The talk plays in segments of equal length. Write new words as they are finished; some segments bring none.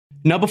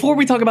Now, before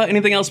we talk about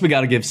anything else, we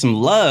gotta give some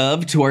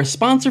love to our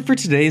sponsor for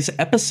today's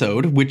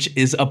episode, which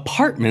is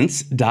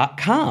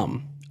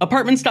Apartments.com.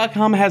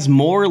 Apartments.com has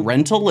more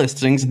rental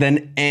listings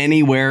than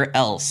anywhere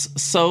else,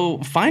 so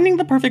finding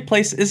the perfect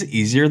place is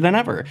easier than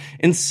ever.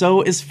 And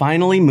so is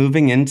finally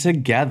moving in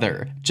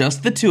together.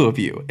 Just the two of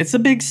you. It's a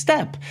big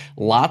step.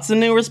 Lots of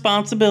new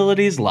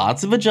responsibilities,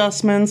 lots of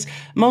adjustments.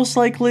 Most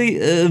likely,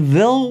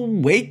 they'll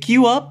wake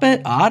you up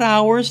at odd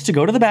hours to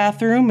go to the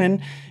bathroom, and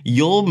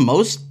you'll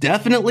most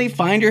definitely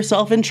find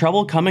yourself in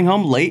trouble coming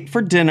home late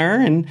for dinner,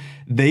 and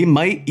they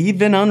might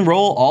even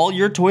unroll all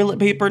your toilet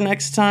paper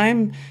next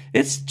time.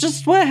 It's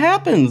just what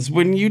happens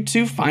when you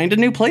two find a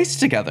new place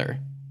together.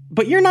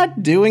 But you're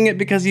not doing it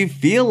because you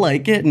feel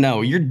like it.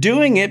 No, you're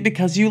doing it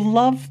because you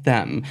love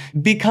them.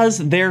 Because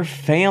they're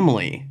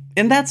family.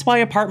 And that's why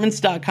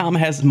Apartments.com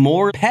has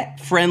more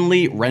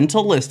pet-friendly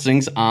rental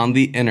listings on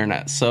the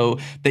internet, so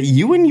that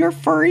you and your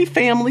furry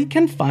family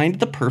can find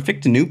the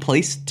perfect new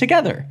place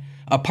together.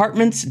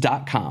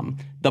 Apartments.com,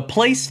 the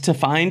place to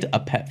find a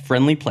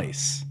pet-friendly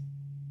place.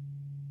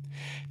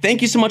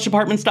 Thank you so much,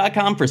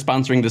 Apartments.com, for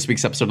sponsoring this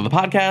week's episode of the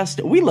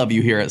podcast. We love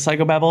you here at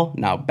Psychobabble.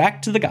 Now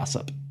back to the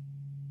gossip.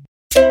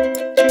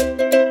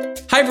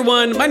 Hi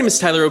everyone, my name is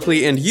Tyler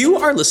Oakley, and you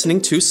are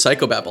listening to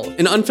Psychobabble,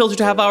 an unfiltered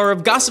half hour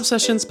of gossip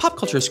sessions, pop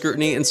culture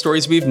scrutiny, and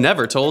stories we've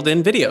never told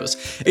in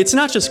videos. It's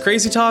not just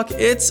crazy talk,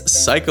 it's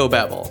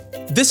Psychobabble.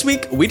 This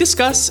week, we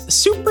discuss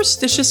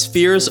superstitious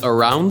fears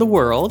around the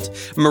world,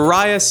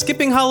 Mariah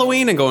skipping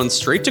Halloween and going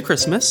straight to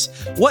Christmas,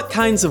 what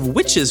kinds of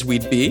witches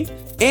we'd be,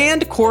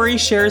 and Corey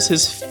shares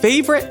his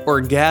favorite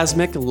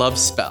orgasmic love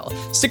spell.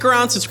 Stick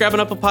around, subscribe on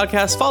Apple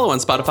Podcasts, follow on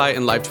Spotify,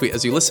 and live tweet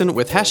as you listen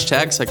with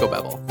hashtag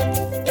Psychobabble.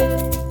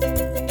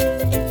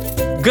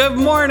 Good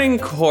morning,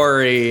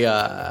 Corey.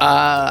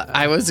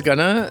 I was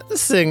gonna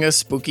sing a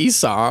spooky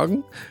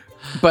song,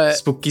 but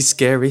spooky,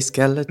 scary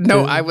skeleton.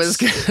 No, I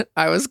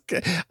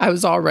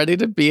was all ready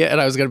to be it,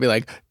 and I was gonna be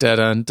like da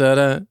da da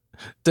da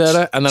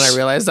da, and then I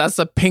realized that's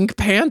the Pink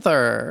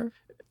Panther.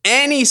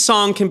 Any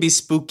song can be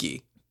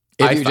spooky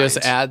if you just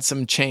add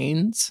some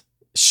chains.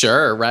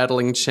 Sure,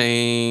 rattling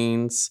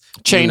chains.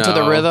 Chain to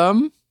the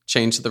rhythm.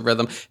 Chain to the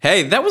rhythm.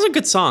 Hey, that was a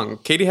good song.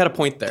 Katie had a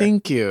point there.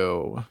 Thank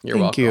you. You're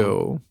welcome. Thank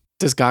you.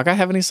 Does Gaga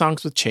have any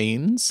songs with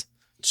chains?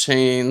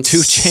 Chains. 2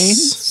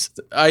 Chainz?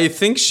 I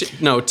think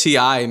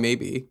T.I.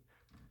 maybe.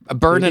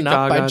 Burning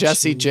Up by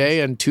Jessie J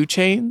and 2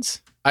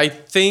 Chainz? I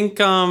think,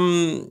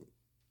 I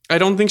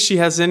don't think she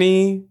has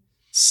any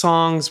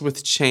songs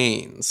with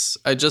chains.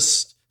 I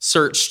just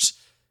searched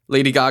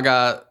Lady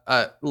Gaga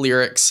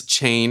lyrics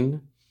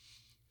chain.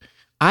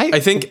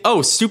 I think,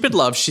 Stupid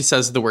Love, she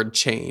says the word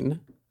chain.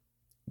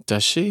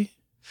 Does she?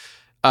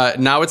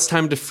 Now it's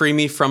time to free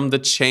me from the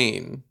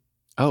chain.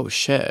 Oh,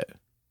 shit.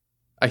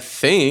 I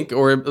think,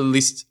 or at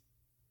least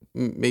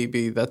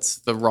maybe that's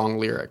the wrong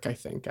lyric, I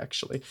think,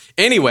 actually.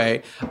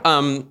 Anyway,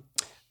 no,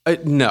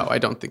 I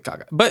don't think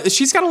Gaga. But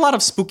she's got a lot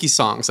of spooky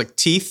songs. Like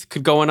Teeth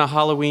could go in a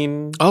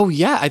Halloween. Oh,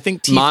 yeah. I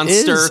think Teeth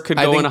Monster could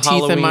go in a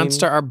Halloween. Teeth and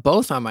Monster are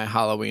both on my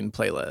Halloween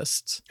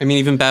playlist. I mean,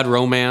 even Bad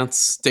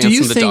Romance, Dance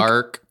in the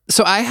Dark.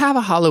 So I have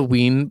a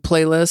Halloween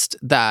playlist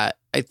that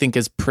I think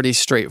is pretty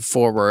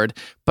straightforward.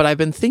 But I've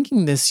been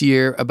thinking this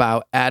year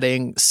about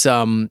adding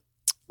some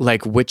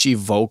like witchy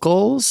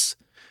vocals.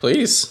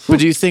 Please. But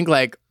do you think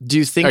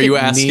Are you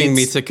asking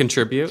me to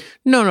contribute?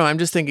 No, I'm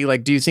just thinking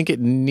like, do you think it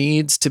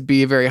needs to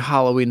be very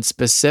Halloween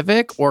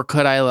specific, or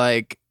could I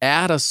like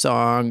add a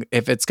song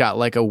if it's got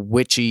like a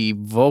witchy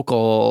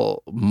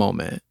vocal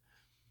moment?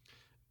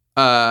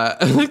 Can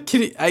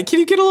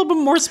you get a little bit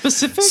more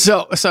specific?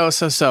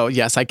 So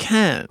yes, I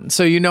can.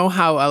 So you know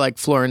how I like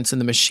Florence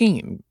and the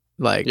Machine,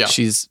 like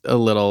she's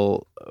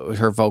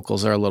her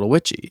vocals are a little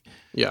witchy.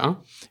 Yeah.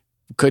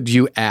 Could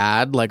you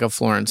add like a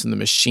Florence and the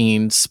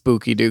Machine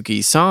spooky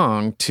dooky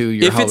song to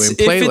your Halloween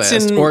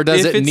playlist? Or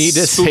does it need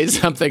to say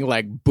something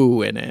like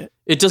boo in it?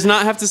 It does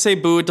not have to say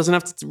boo. It doesn't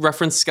have to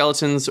reference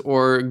skeletons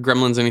or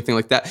gremlins, anything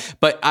like that.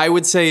 But I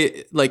would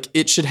say like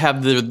it should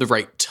have the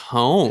right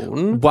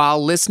tone.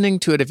 While listening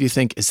to it, if you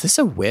think, is this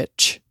a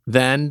witch?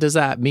 Then does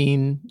that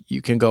mean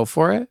you can go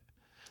for it?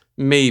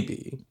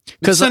 Maybe.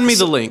 Send me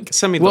the link.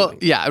 Well,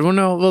 yeah, I don't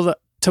know. Well,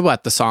 to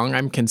what? The song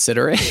I'm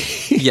considering?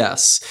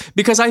 Yes.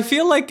 Because I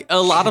feel like a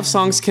lot of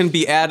songs can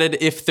be added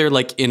if they're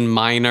like in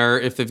minor,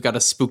 if they've got a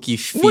spooky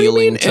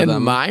feeling to them.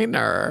 In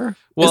minor?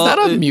 Well, is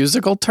that a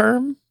musical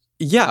term?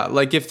 Yeah,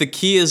 like if the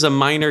key is a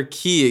minor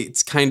key,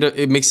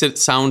 it makes it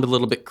sound a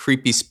little bit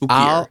creepy,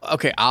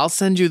 spookier. I'll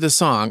send you the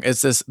song.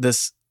 It's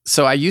this.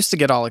 So I used to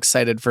get all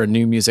excited for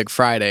New Music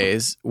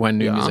Fridays when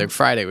New Music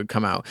Friday would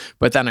come out.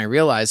 But then I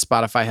realized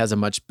Spotify has a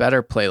much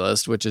better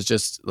playlist, which is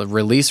just the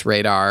Release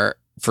Radar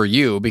for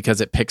you,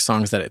 because it picks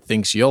songs that it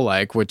thinks you'll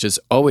like, which is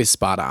always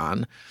spot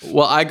on.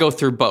 Well, I go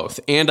through both,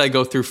 and I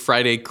go through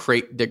Friday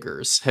Crate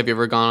Diggers. Have you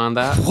ever gone on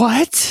that?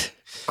 What?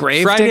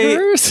 Grave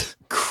Diggers?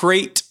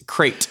 Crate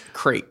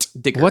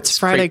Diggers. What's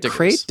Friday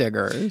Crate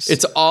Diggers?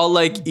 It's all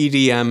like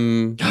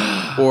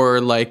EDM or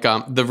like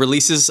the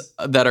releases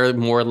that are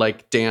more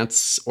like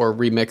dance or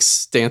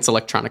remix dance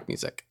electronic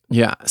music.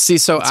 Yeah. See,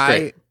 so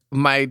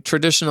my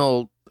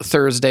traditional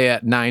Thursday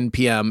at 9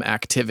 p.m.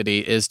 activity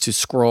is to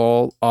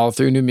scroll all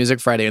through New Music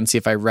Friday and see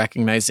if I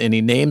recognize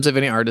any names of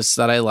any artists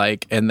that I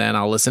like, and then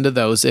I'll listen to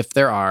those if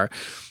there are.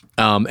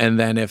 And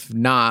then if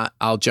not,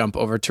 I'll jump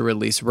over to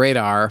Release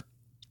Radar,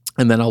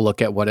 and then I'll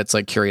look at what it's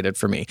like curated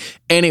for me.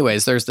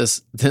 Anyways, there's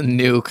the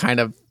new kind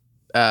of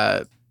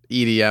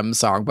EDM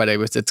song, but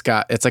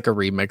it's like a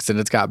remix, and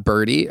it's got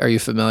Birdie. Are you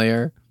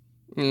familiar?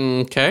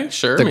 Okay,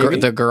 sure.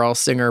 The girl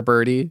singer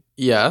Birdie.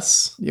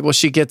 Yes. Well,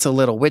 she gets a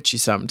little witchy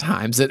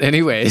sometimes. And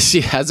anyways,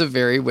 she has a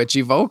very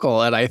witchy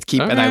vocal, and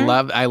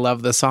I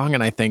love the song,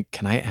 and I think,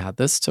 can I add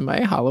this to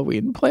my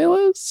Halloween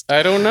playlist?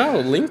 I don't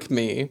know. Link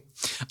me.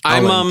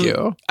 Link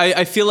you.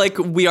 I feel like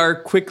we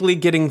are quickly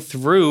getting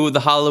through the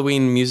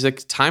Halloween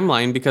music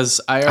timeline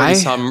because I already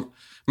saw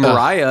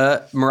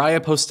Mariah. Mariah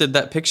posted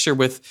that picture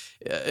with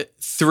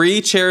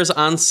 3 chairs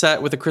on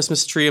set with a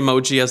Christmas tree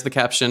emoji as the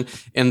caption,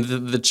 and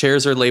the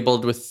chairs are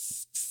labeled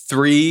with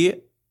 3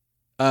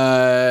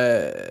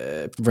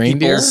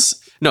 reindeer.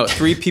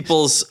 3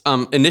 people's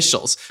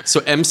initials. So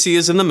MC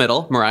is in the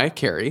middle, Mariah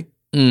Carey.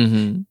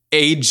 Mm-hmm.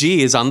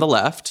 AG is on the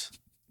left,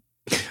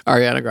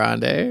 Ariana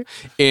Grande,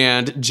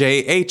 and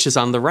JH is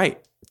on the right,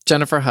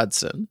 Jennifer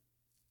Hudson.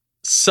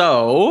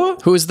 So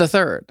who's the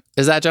third?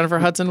 Is that Jennifer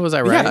Hudson? Was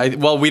I right? Yeah.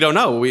 Well, we don't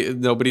know.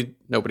 Nobody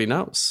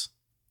knows.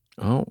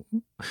 Oh,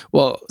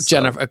 well, so.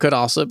 Jennifer. It could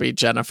also be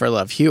Jennifer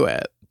Love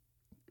Hewitt.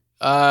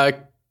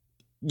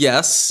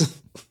 Yes.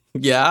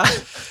 Yeah.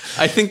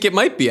 I think it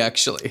might be,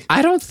 actually.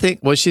 I don't think.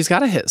 Well, she's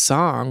got a hit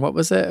song. What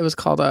was it? It was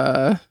called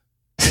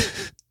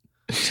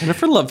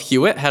Jennifer Love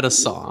Hewitt had a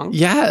song.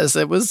 Yes,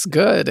 it was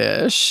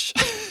good-ish.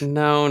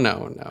 No.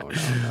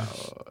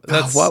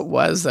 What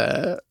was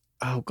it?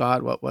 Oh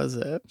God, what was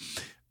it?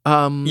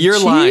 You're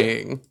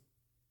lying.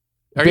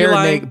 Are you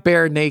lying?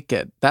 Bare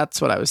Naked.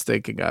 That's what I was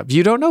thinking of.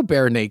 You don't know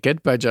Bare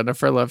Naked by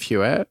Jennifer Love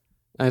Hewitt?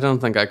 I don't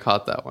think I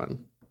caught that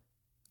one.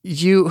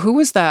 Who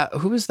was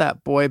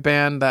that boy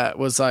band that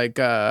was like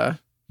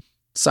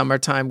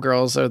Summertime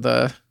Girls Are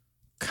the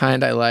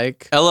Kind I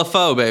Like?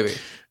 LFO, baby.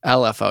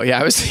 LFO. Yeah,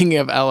 I was thinking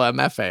of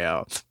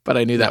LMFAO, but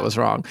I knew that was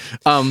wrong.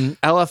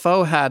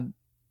 LFO had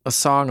a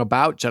song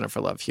about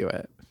Jennifer Love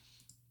Hewitt.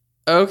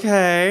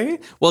 Okay.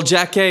 Well,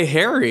 Jackée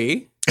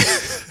Harry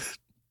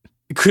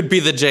could be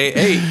the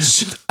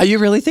JH. You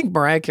really think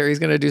Mariah Carey's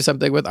going to do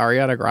something with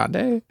Ariana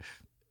Grande?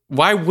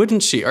 Why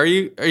wouldn't she? Are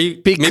you?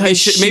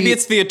 Because maybe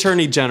it's the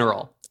Attorney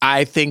General.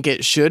 I think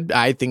it should.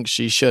 I think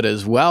she should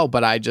as well.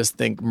 But I just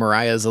think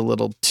Mariah's a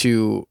little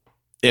too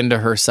into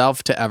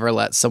herself to ever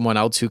let someone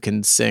else who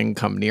can sing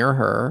come near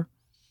her.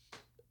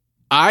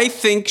 I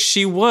think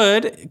she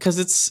would,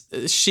 because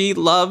she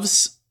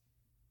loves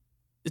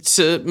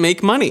to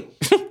make money.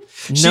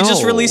 She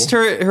just released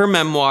her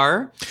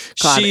memoir.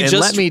 God,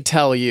 let me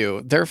tell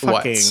you, they're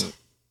fucking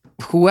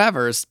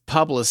whoever's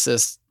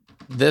publicist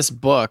this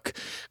book.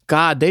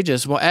 God, they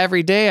just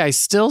every day I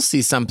still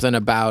see something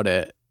about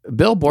it.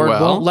 Billboard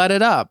won't let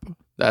it up.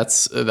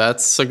 That's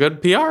a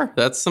good PR.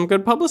 That's some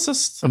good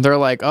publicists. And they're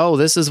like, oh,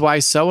 this is why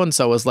so and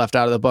so was left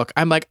out of the book.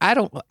 I'm like,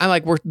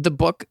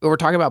 we're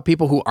talking about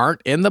people who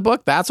aren't in the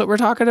book. That's what we're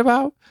talking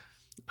about.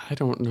 I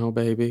don't know,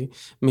 baby.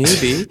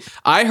 Maybe.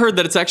 I heard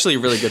that it's actually a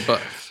really good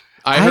book.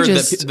 I heard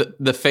that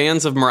the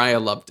fans of Mariah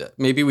loved it.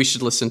 Maybe we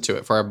should listen to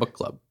it for our book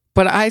club.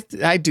 But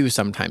I do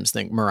sometimes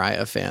think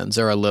Mariah fans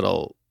are a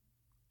little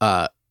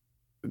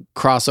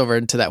crossover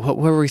into that. What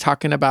were we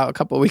talking about a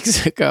couple of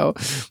weeks ago?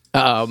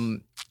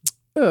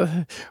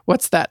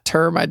 What's that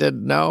term I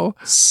didn't know?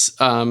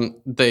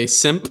 They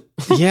simp.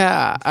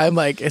 Yeah, I'm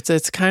like,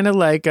 it's kind of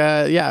like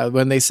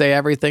when they say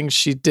everything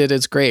she did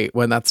is great,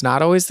 when that's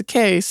not always the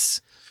case.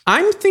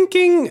 I'm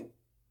thinking,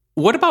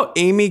 what about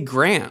Amy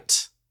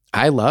Grant?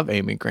 I love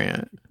Amy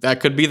Grant. That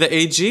could be the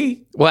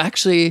AG. Well,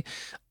 actually,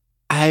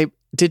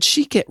 did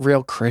she get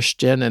real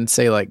Christian and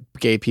say like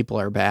gay people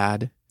are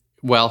bad?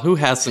 Well, who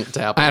hasn't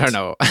dabbled? I don't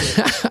know.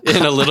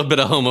 In a little bit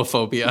of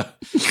homophobia.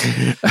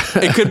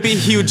 It could be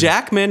Hugh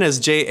Jackman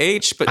as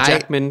JH, but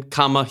Jackman,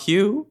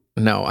 Hugh.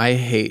 No, I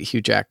hate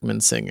Hugh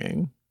Jackman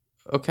singing.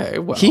 Okay,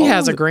 well. He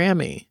has a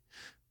Grammy.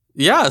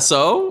 Yeah,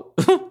 so.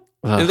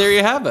 And there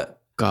you have it.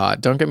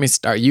 God, don't get me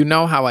started. You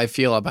know how I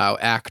feel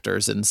about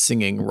actors in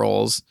singing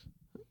roles.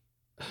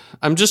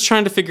 I'm just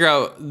trying to figure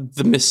out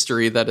the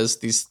mystery that is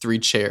these 3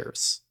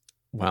 chairs.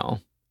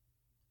 Well,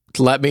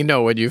 let me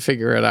know when you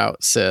figure it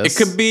out, sis.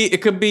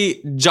 It could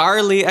be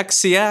Jarly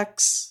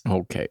XCX.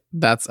 Okay,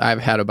 I've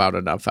had about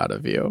enough out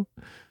of you.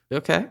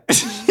 Okay.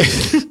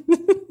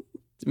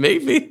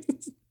 Maybe.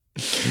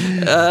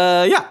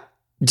 Yeah.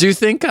 Do you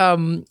think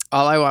All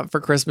I Want for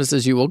Christmas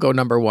Is You will go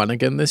number 1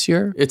 again this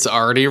year? It's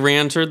already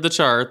re-entered the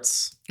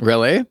charts.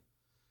 Really?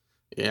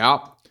 Yeah.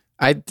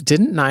 I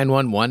didn't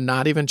 911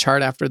 not even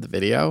chart after the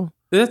video.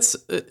 That's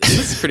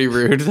pretty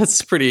rude.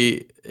 That's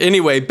pretty.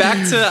 Anyway,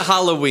 back to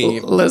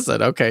Halloween.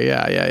 Listen, okay,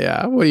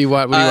 yeah. What do you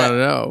want? What do you want to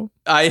know?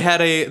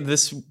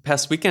 This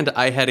past weekend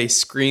I had a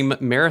Scream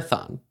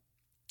marathon.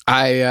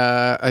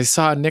 I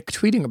saw Nick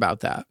tweeting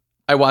about that.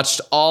 I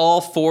watched all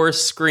 4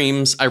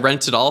 Screams. I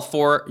rented all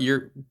 4.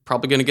 You're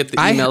probably going to get the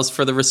emails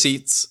for the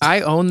receipts.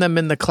 I own them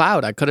in the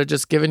cloud. I could have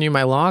just given you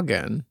my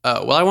login.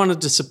 Well, I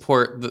wanted to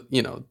support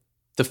the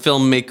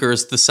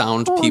filmmakers, the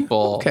sound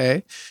people.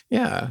 Okay.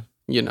 Yeah.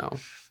 The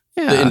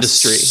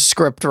industry.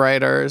 Script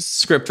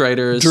writers.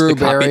 Drew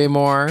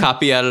Barrymore.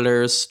 Copy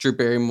editors. Drew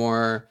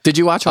Barrymore. Did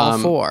you watch all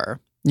 4?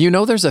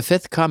 There's a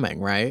 5th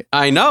coming, right?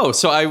 I know.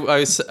 So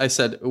I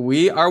said,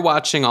 we are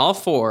watching all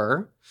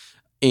 4.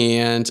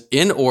 And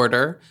in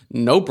order,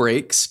 no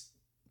breaks.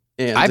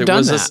 And I've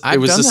done that. It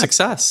was a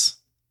success.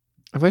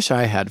 I wish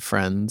I had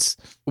friends.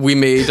 We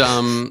made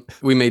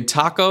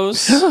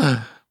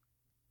tacos.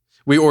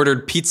 We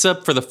ordered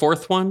pizza for the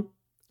 4th one.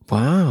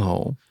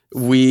 Wow.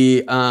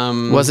 We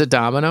was it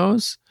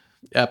Domino's?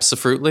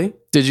 Absolutely.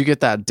 Did you get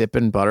that dip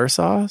in butter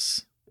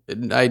sauce?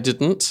 I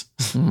didn't.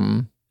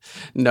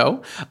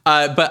 No.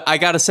 But I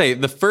gotta say,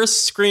 the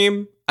first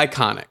Scream,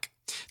 iconic.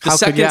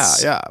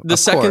 The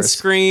second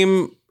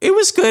Scream, it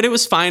was good. It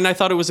was fine. I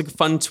thought it was a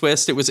fun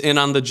twist. It was in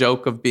on the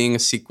joke of being a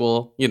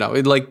sequel.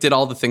 It did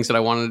all the things that I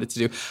wanted it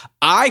to do.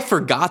 I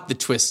forgot the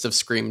twist of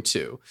Scream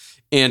 2.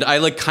 And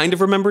I kind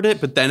of remembered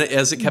it, but then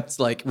as it kept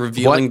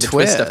revealing the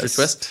twist after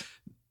twist.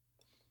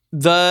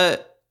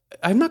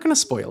 I'm not going to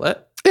spoil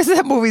it.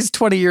 That movie's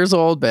 20 years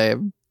old,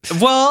 babe.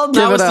 Well,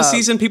 now is the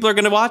season people are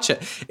going to watch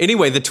it.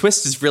 Anyway, the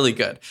twist is really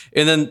good.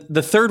 And then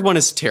the third one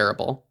is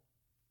terrible.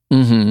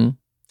 Mm-hmm.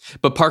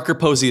 But Parker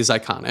Posey is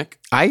iconic.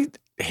 I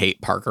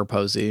hate Parker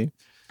Posey.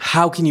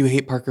 How can you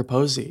hate Parker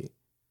Posey?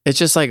 It's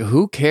just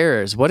who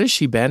cares? What has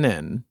she been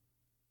in?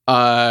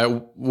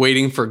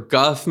 Waiting for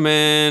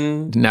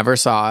Guffman. Never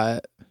saw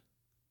it.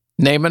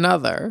 Name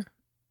another.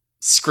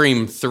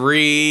 Scream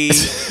 3.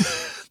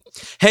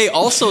 Hey,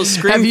 also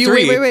Scream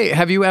 3. Wait.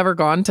 Have you ever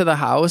gone to the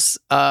house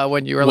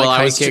when you were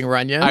hiking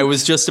Runyon? I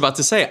was just about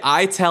to say,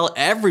 I tell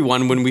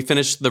everyone when we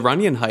finish the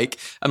Runyon hike,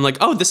 I'm like,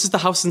 oh, this is the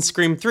house in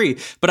Scream 3.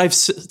 But I've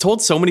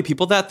told so many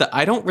people that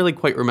I don't really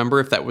quite remember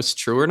if that was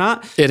true or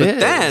not. But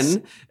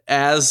then,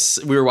 as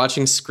we were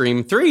watching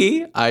Scream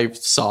 3, I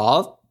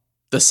saw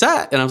the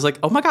set and I was like,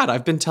 oh my God,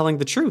 I've been telling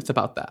the truth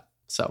about that.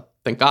 So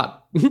thank God.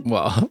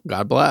 Well,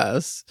 God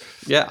bless.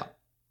 Yeah.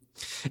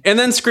 And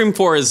then Scream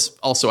 4 is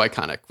also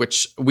iconic,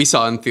 which we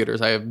saw in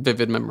theaters. I have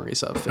vivid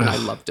memories of, and I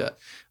loved it.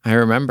 I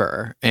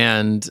remember.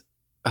 And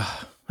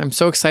I'm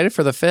so excited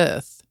for the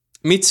 5th.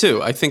 Me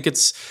too. I think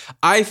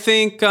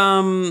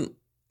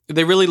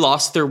they really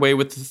lost their way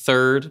with the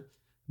 3rd,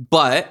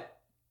 but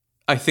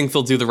I think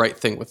they'll do the right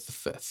thing with the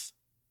 5th,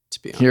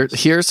 to be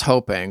honest. Here's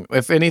hoping.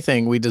 If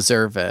anything, we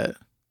deserve it.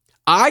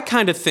 I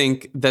kind of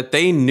think that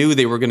they knew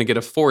they were going to get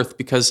a 4th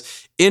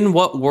because in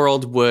what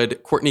world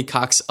would Courtney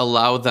Cox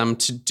allow them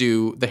to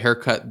do the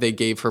haircut they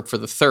gave her for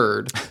the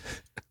 3rd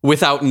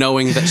without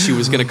knowing that she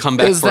was going to come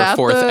back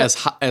for a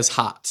 4th as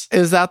hot?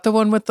 Is that the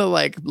one with the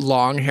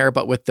long hair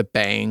but with the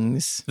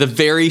bangs? The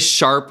very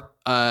sharp,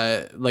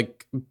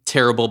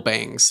 terrible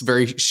bangs.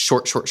 Very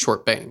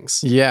short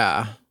bangs.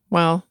 Yeah.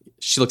 Well,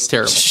 she looks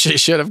terrible. She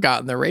should have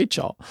gotten the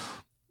Rachel.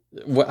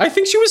 I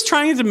think she was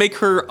trying to make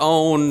her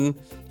own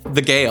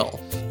the Gale.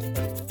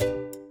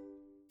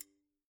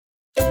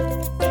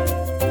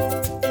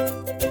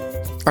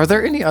 Are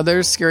there any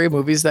other scary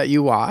movies that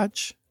you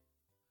watch?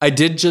 I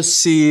did just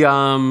see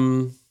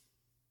I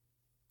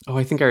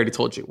think I already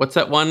told you. What's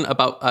that one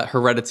about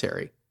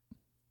Hereditary?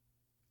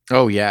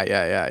 Oh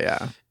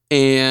yeah.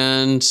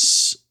 And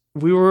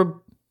we were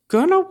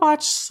gonna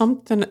watch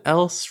something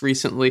else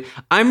recently.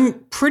 I'm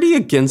pretty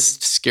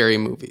against scary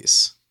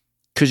movies.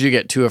 Could you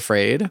get too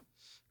afraid?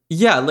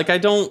 Yeah,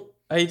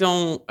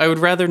 I would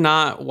rather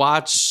not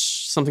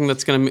watch something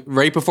that's going to,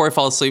 right before I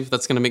fall asleep,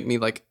 that's going to make me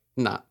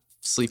not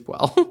sleep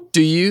well.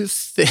 Do you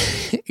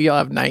think you'll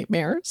have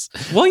nightmares?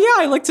 Well, yeah,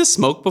 I like to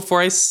smoke before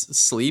I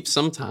sleep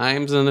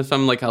sometimes. And if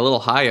I'm a little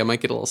high, I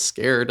might get a little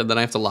scared and then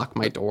I have to lock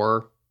my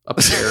door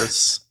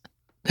upstairs.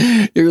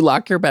 You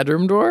lock your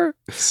bedroom door?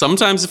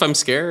 Sometimes if I'm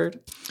scared.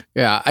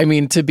 Yeah. I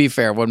mean, to be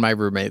fair, when my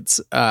roommate's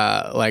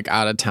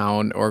out of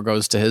town or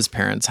goes to his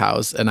parents'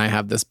 house and I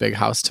have this big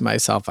house to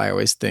myself, I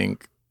always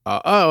think,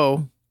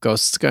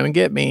 ghost's gonna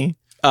get me.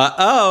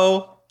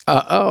 Because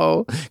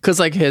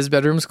his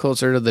bedroom's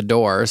closer to the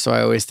door, so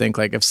I always think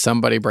if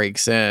somebody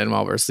breaks in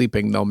while we're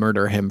sleeping, they'll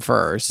murder him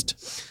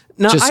first.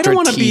 No, just I don't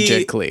want to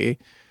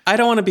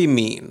be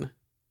mean.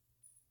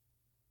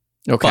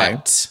 Okay.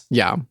 But,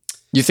 yeah.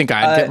 You think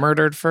I'd get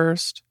murdered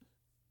first?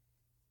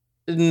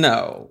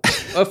 No.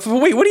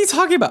 Wait, what are you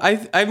talking about?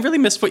 I really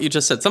missed what you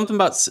just said. Something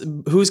about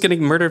who's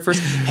getting murdered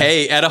first.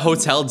 Hey, at a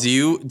hotel, do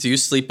you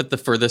sleep at the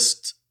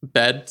furthest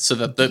bed so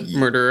that the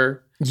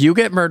murderer... You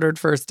get murdered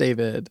first,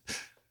 David.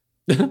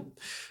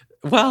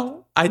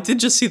 Well, I did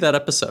just see that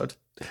episode.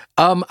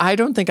 I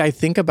don't think I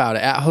think about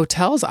it. At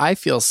hotels, I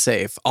feel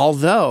safe.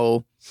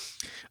 Although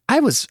I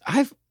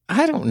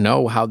don't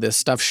know how this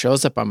stuff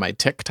shows up on my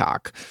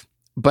TikTok,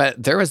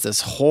 but there was this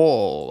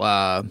whole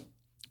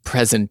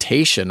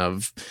presentation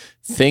of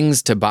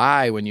things to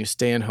buy when you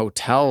stay in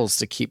hotels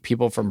to keep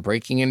people from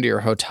breaking into your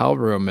hotel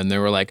room. And they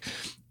were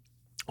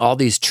all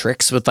these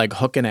tricks with like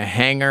hooking a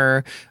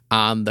hanger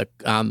on the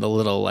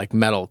little like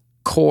metal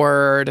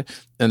cord,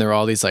 and there were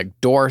all these like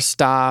door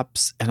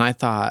stops, and I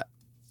thought,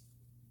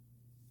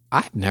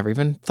 I've never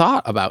even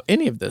thought about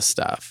any of this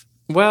stuff.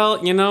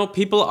 Well, you know,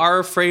 people are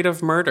afraid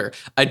of murder.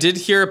 I did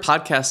hear a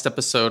podcast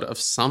episode of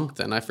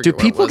something. I forget.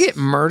 Do people get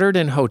murdered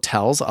in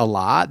hotels a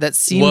lot? That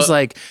seems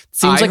like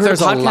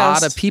there's a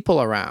lot of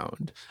people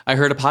around. I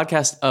heard a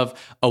podcast of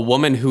a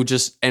woman who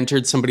just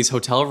entered somebody's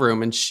hotel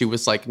room and she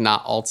was like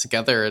not all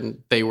together,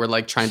 and they were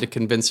like trying to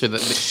convince her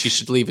that she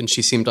should leave, and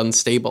she seemed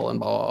unstable and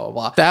blah blah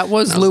blah. That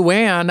was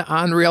Luann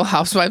on Real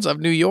Housewives of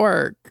New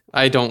York.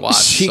 I don't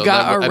watch. She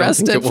got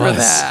arrested for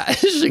that.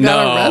 She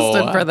got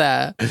arrested for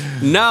that.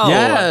 No.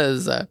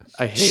 Yes.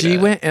 I hate She it.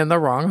 went in the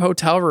wrong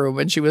hotel room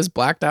and she was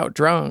blacked out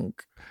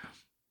drunk.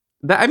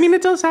 I mean,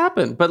 it does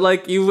happen, but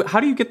like, how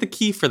do you get the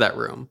key for that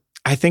room?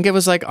 I think it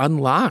was like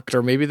unlocked,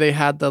 or maybe they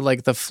had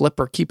the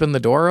flipper keeping the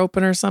door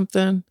open or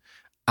something.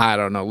 I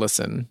don't know.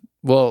 Listen,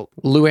 well,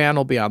 Luann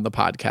will be on the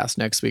podcast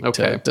next week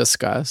to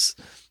discuss.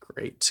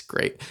 Great.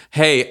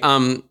 Hey,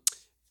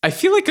 I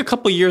feel like a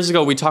couple years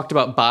ago we talked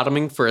about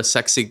bottoming for a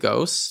sexy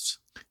ghost.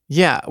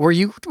 Yeah.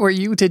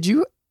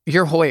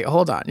 Wait,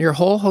 hold on. Your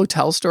whole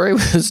hotel story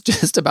was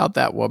just about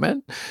that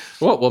woman?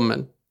 What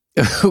woman?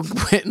 Who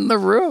went in the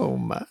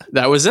room.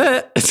 That was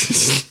it.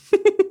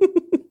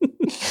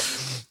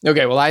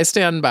 Okay, well, I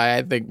stand by.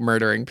 I think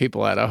murdering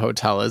people at a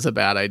hotel is a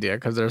bad idea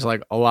because there's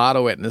like a lot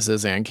of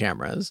witnesses and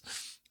cameras.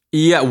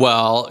 Yeah,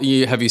 well,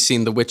 have you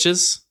seen The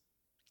Witches?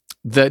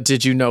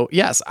 Did you know?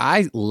 Yes,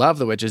 I love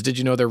The Witches. Did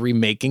you know they're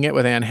remaking it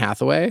with Anne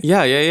Hathaway?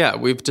 Yeah.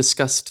 We've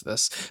discussed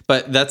this,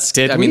 but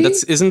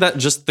isn't that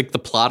just the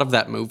plot of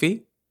that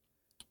movie?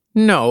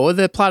 No,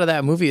 the plot of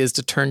that movie is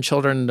to turn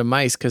children into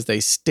mice because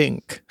they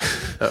stink.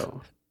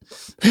 Oh.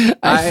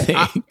 I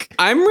think.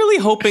 I'm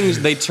really hoping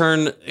they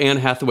turn Anne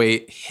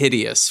Hathaway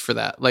hideous for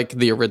that, like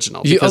the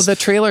original. The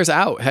trailer's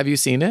out. Have you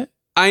seen it?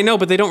 I know,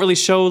 but they don't really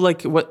show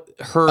like what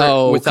her.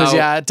 Oh, because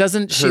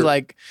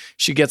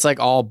she gets like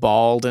all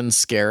bald and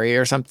scary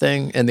or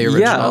something in the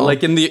original. Yeah,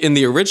 like in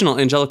the original,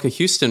 Angelica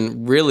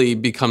Houston really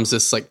becomes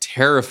this like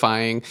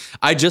terrifying.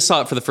 I just saw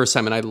it for the first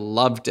time and I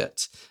loved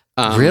it.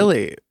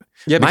 Really?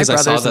 Yeah, because I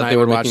saw that they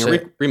were making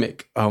a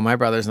remake. Oh, my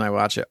brothers and I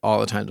watch it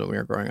all the time when we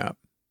were growing up.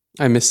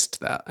 I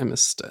missed that. I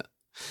missed it.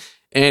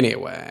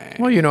 Anyway.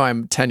 Well, you know,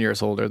 I'm 10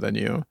 years older than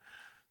you.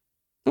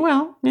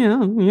 Well,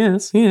 yeah,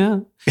 yes, yeah.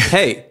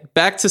 Hey,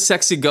 back to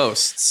sexy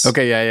ghosts.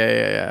 Okay,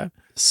 yeah.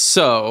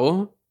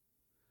 So,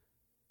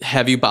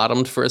 have you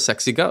bottomed for a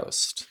sexy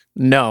ghost?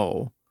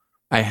 No,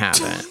 I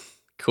haven't.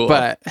 Cool.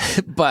 But,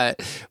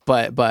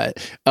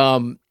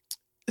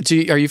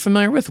 are you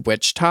familiar with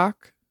witch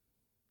talk?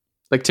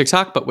 Like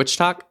TikTok, but witch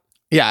talk?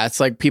 Yeah,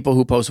 it's like people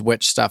who post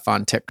witch stuff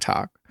on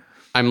TikTok.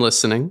 I'm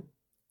listening.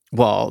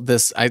 Well,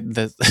 I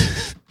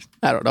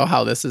don't know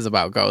how this is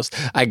about ghosts.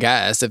 I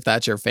guess if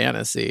that's your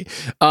fantasy.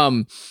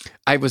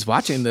 I was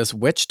watching this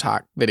witch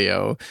talk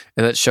video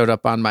that showed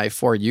up on my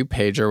For You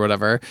page or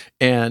whatever,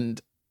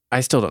 and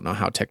I still don't know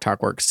how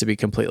TikTok works, to be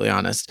completely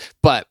honest.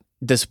 But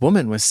this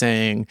woman was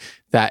saying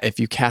that if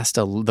you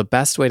the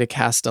best way to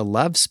cast a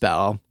love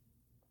spell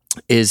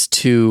is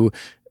to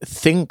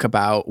think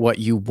about what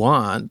you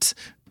want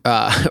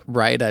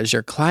right as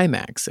you're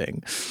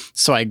climaxing.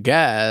 So I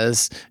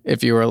guess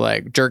if you were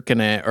like jerking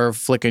it or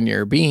flicking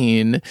your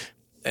bean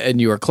and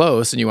you were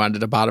close and you wanted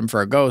to bottom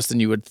for a ghost, then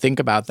you would think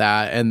about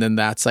that, and then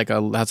that's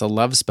a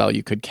love spell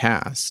you could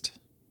cast.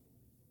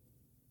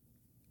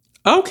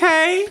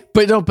 Okay.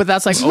 But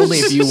that's like only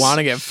if you want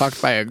to get fucked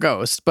by a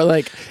ghost. But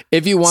like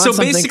if you want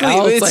something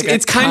else,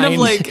 it's kind of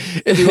like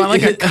if you want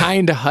like a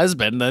kind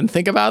husband, then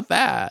think about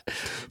that.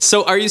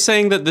 So are you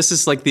saying that this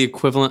is like the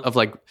equivalent of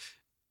like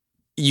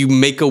you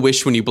make a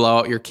wish when you blow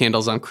out your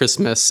candles on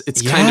Christmas?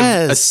 It's kind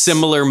of a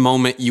similar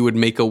moment you would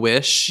make a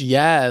wish.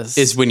 Yes.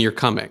 Is when you're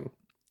coming.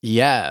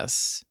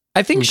 Yes.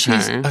 I think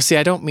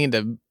I don't mean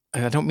to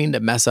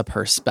mess up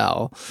her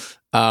spell.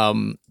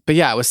 But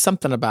yeah, it was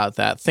something about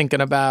that. Thinking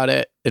about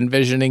it,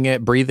 envisioning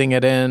it, breathing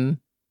it in.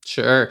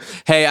 Sure.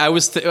 Hey, I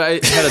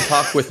had a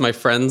talk with my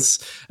friends.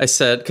 I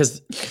said,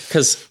 because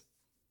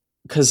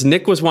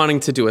Nick was wanting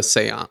to do a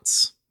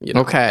seance,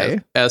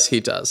 as he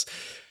does.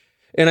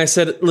 And I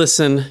said,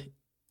 listen,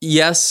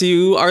 yes,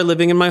 you are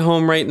living in my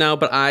home right now,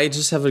 but I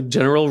just have a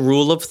general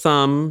rule of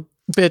thumb.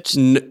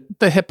 Bitch,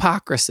 the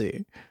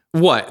hypocrisy.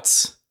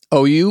 What?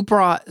 Oh, you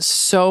brought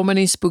so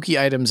many spooky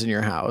items in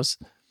your house.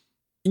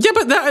 Yeah,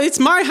 but it's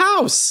my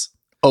house.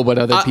 Oh, but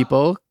other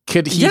people?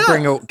 Can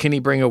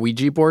he bring a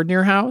Ouija board in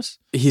your house?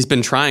 He's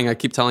been trying. I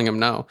keep telling him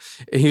no.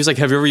 And he was like,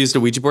 have you ever used a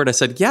Ouija board? I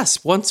said,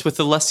 yes, once with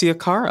Alessia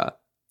Cara.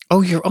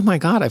 Oh, my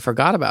God, I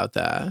forgot about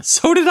that.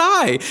 So did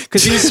I.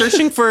 Because he was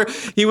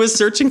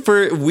searching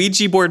for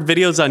Ouija board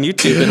videos on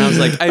YouTube. And I was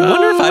like, I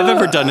wonder if I've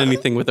ever done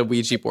anything with a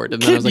Ouija board.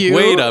 And then I was like,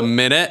 wait a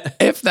minute.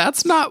 If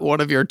that's not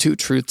one of your two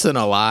truths and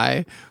a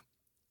lie,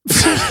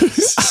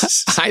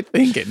 I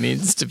think it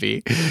needs to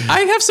be.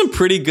 I have some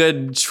pretty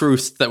good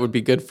truths that would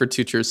be good for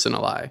two truths and a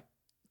lie.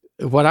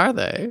 What are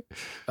they?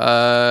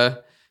 I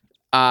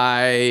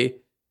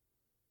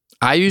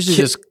I usually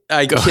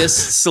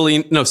kissed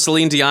Celine. No,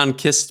 Celine Dion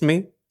kissed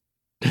me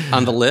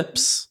on the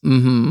lips.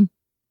 Mm-hmm.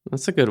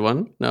 That's a good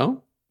one.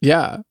 No?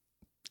 Yeah.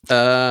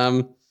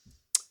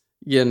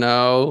 You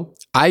know,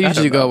 I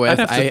usually go with, I'd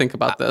have to think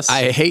about this.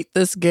 I hate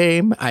this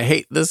game. I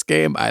hate this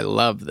game. I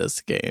love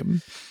this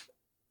game.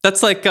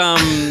 That's like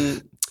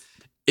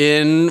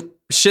in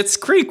Schitt's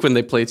Creek when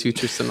they play Two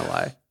Truths and a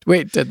Lie.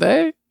 Wait, did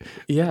they?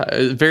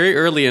 Yeah, very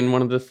early in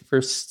one of the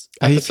first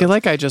episodes. I feel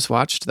like I just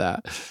watched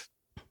that.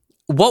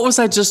 What was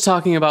I just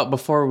talking about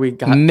before we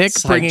got Nick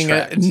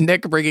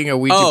sidetracked? bringing a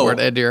Ouija board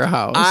into your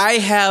house?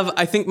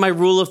 I think my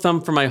rule of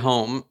thumb for my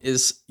home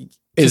is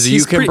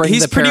you can bring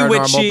the paranormal,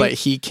 witchy, but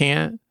he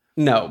can't.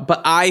 No,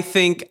 but I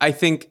think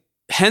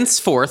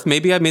henceforth,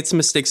 maybe I made some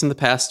mistakes in the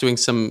past doing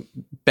some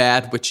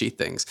bad witchy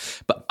things,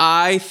 but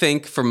I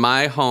think for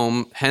my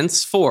home,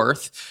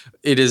 henceforth,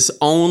 it is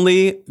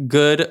only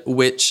good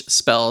witch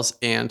spells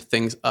and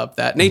things of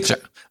that nature.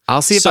 Okay.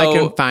 I'll see if I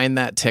can find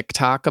that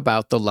TikTok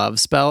about the love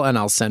spell, and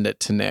I'll send it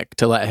to Nick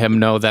to let him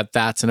know that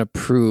that's an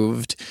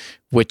approved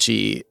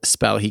witchy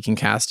spell he can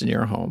cast in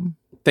your home.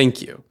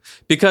 Thank you.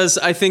 Because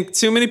I think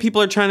too many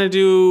people are trying to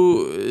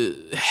do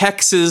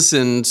hexes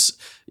and,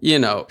 you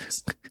know,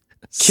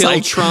 kill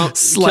Trump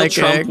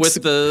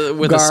with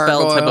a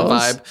spell type of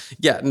vibe.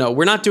 Yeah, no,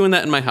 we're not doing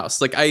that in my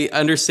house. Like, I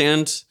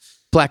understand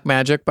Black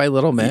Magic by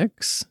Little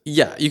Mix.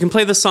 Yeah, you can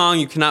play the song,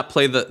 you cannot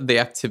play the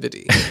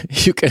activity.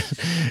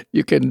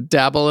 you can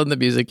dabble in the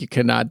music, you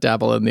cannot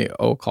dabble in the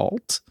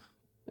occult.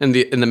 In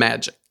the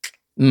magic.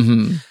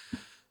 Mm-hmm.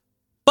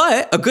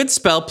 But a good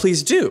spell,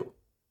 please do.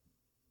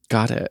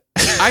 Got it.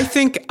 I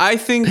think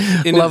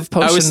Love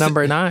potion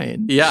number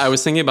 9. Yeah, I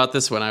was thinking about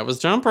this when I was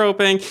jump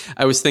roping.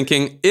 I was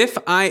thinking, if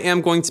I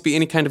am going to be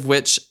any kind of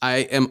witch, I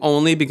am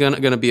only going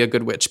to be a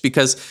good witch,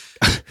 because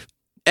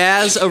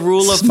as a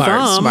rule of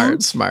thumb,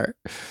 smart.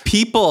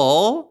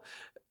 People,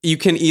 you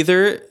can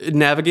either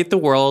navigate the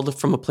world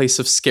from a place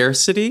of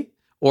scarcity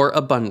or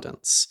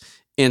abundance.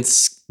 And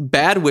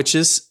bad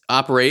witches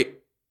operate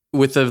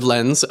with a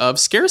lens of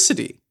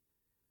scarcity.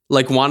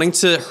 Like, wanting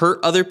to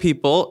hurt other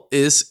people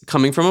is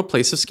coming from a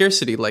place of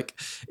scarcity. Like,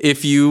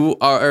 if you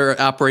are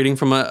operating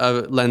from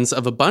a lens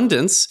of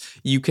abundance,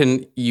 you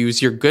can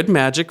use your good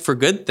magic for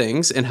good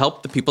things and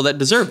help the people that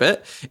deserve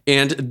it,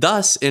 and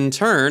thus, in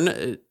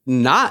turn,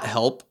 not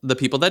help the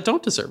people that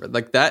don't deserve it.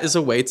 Like, that is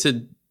a way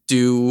to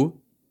do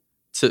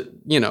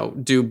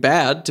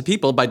bad to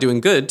people by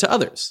doing good to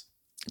others.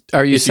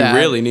 Are you sad? You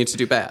really need to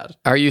do bad.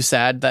 Are you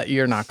sad that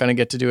you're not going to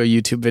get to do a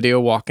YouTube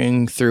video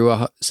walking through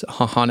a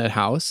haunted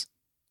house?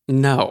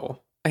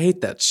 No, I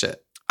hate that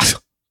shit.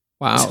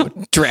 Wow.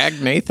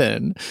 Drag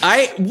Nathan.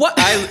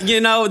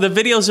 The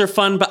videos are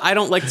fun, but I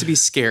don't like to be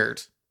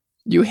scared.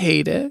 You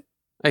hate it?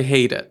 I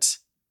hate it.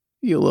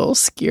 You little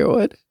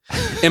scarewood.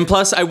 And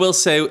plus, I will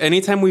say,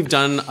 anytime we've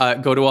done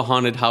go to a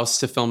haunted house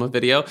to film a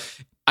video,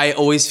 I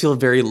always feel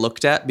very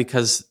looked at,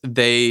 because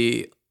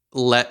they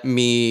let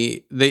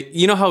me,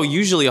 you know how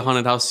usually a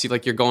haunted house,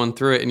 you're going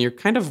through it and you're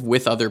kind of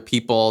with other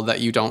people that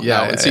you don't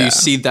know. And so you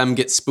see them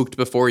get spooked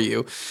before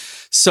you.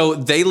 So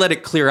they let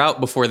it clear out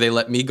before they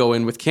let me go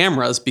in with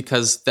cameras,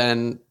 because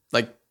then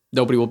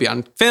nobody will be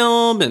on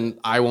film and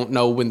I won't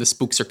know when the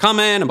spooks are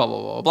coming and blah,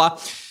 blah, blah, blah.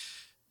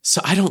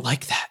 So I don't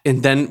like that.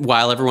 And then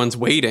while everyone's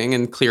waiting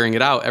and clearing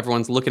it out,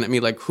 everyone's looking at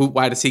me like,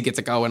 why does he get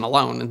to go in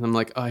alone? And I'm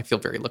like, oh, I feel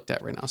very looked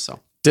at right now. So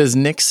does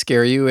Nick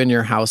scare you in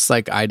your house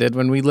like I did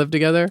when we lived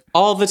together?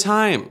 All the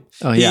time.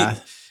 Oh, yeah.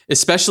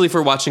 Especially if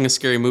we're watching a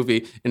scary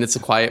movie and it's a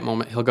quiet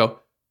moment, he'll go,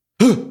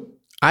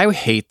 I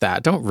hate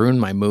that. Don't ruin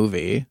my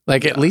movie.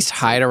 At least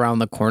hide around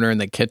the corner in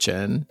the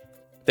kitchen.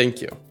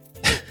 Thank you.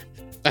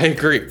 I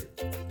agree.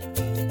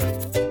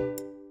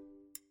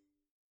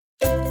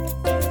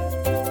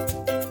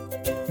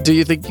 Do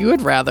you think you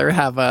would rather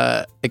have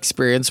a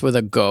experience with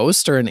a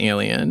ghost or an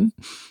alien?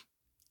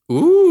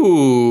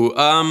 Ooh.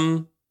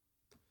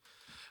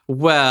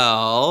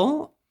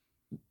 Well,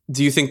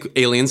 do you think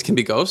aliens can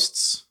be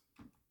ghosts?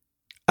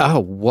 Oh,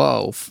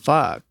 whoa,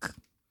 fuck.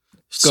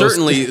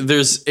 Certainly,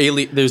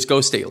 there's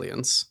ghost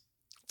aliens.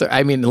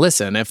 I mean,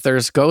 listen, if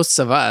there's ghosts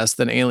of us,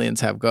 then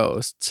aliens have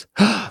ghosts.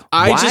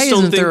 Why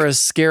isn't there a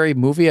scary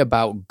movie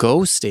about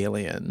ghost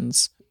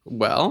aliens?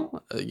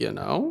 Well,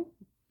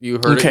 you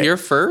heard it here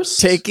first.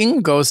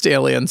 Taking ghost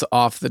aliens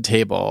off the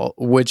table,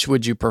 which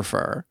would you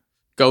prefer?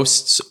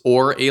 Ghosts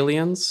or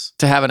aliens?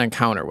 To have an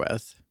encounter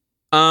with?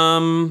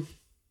 I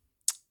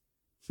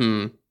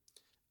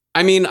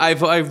mean,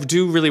 I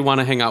do really want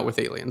to hang out with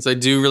aliens. I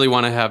do really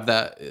want to have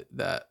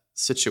that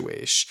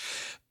situation.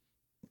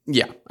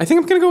 Yeah, I think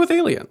I'm going to go with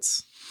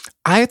aliens.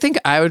 I think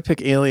I would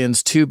pick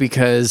aliens too,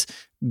 because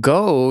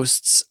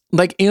ghosts,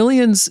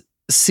 aliens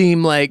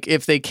seem like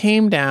if they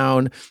came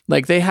down,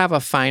 they have a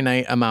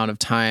finite amount of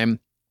time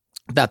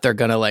that they're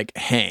gonna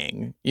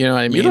hang. You know what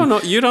I mean?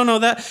 You don't know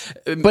that.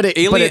 But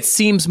it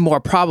seems more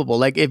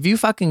probable. If you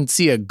fucking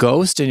see a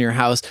ghost in your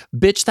house,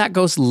 bitch, that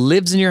ghost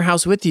lives in your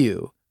house with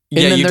you.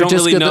 And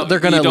then they're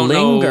gonna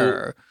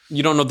linger.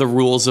 You don't know the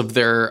rules of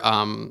their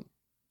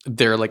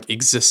their like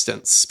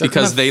existence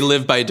because they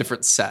live by a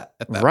different set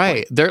at that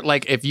point. They're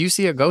like, if you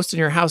see a ghost in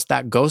your house,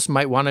 that ghost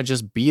might want to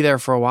just be there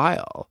for a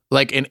while.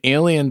 Like an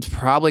alien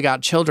probably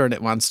got children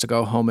it wants to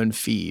go home and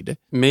feed.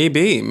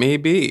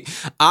 Maybe.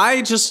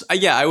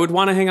 I would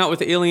want to hang out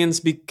with aliens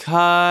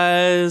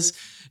because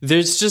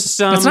there's just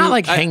it's not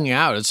like hanging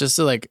out. It's just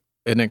like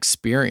an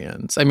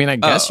experience. I mean, I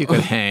guess you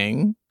could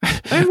hang.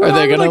 Are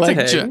they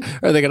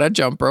gonna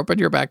jump rope in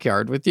your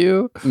backyard with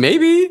you?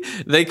 Maybe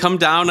they come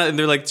down and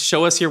they're like,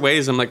 show us your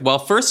ways. I'm like, well,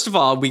 first of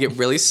all, we get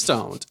really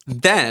stoned,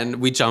 then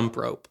we jump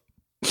rope.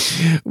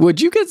 Would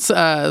you get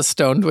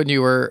stoned when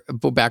you were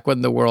back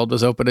when the world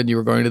was open and you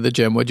were going to the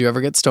gym? Would you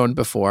ever get stoned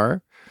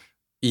before?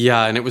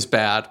 Yeah, and it was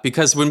bad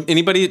because when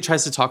anybody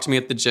tries to talk to me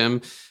at the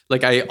gym,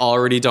 like I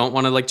already don't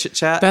want to like chit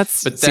chat.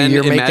 But then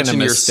you're imagine making a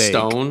you're mistake.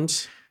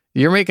 Stoned.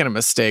 You're making a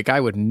mistake. I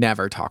would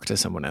never talk to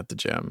someone at the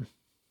gym.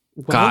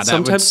 Well, God,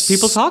 sometimes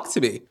people talk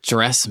to me.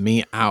 Stress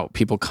me out.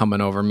 People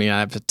coming over me. I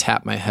have to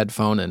tap my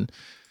headphone and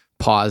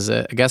pause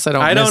it. I guess I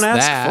don't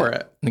ask for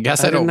it. I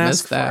guess I don't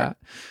miss that.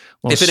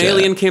 Well, if an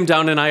alien came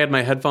down and I had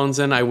my headphones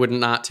in, I would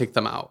not take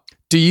them out.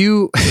 Do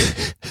you...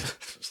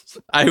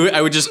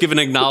 I would just give an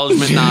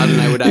acknowledgement nod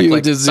and I would act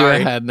like, just sorry.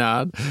 Do a head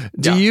nod.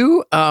 Do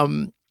you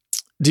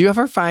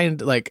ever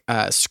find like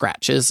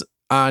scratches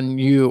on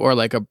you or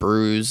like a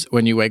bruise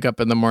when you wake up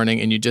in the morning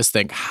and you just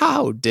think,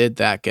 how did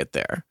that get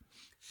there?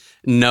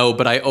 No,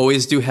 but I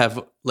always do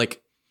have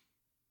like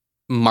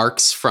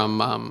marks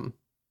from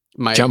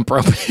my jump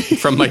rope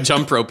from my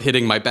jump rope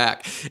hitting my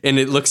back, and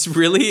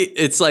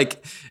it's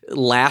like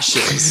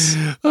lashes.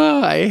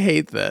 Oh, I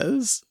hate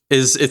this.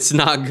 It's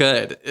not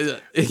good.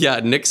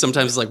 Yeah, Nick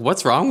sometimes is like,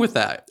 what's wrong with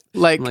that?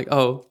 Like, I'm like,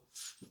 oh.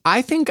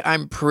 I think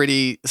I'm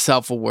pretty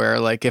self-aware.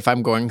 Like if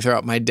I'm going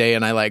throughout my day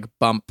and I like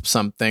bump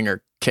something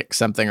or kick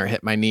something or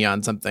hit my knee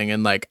on something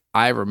and like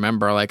I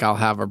remember like I'll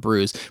have a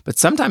bruise, but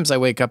sometimes I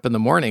wake up in the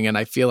morning and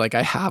I feel like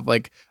I have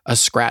like a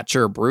scratch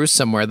or a bruise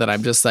somewhere that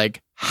I'm just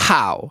like,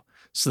 how?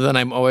 So then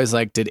I'm always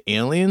like, did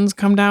aliens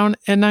come down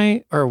at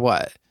night or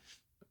what?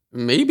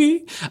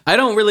 Maybe. I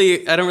don't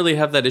really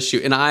have that issue,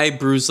 and I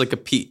bruise like a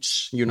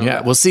peach, you know. Yeah,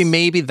 that. Well, see,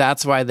 maybe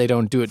that's why they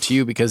don't do it to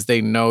you, because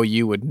they know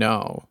you would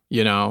know,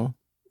 you know.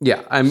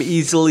 Yeah, I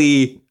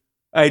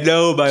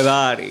know my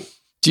body.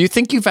 Do you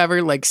think you've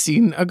ever like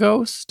seen a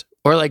ghost?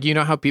 Or like, you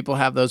know how people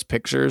have those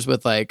pictures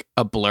with like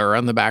a blur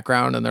on the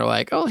background and they're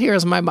like, oh,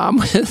 here's my mom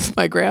with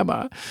my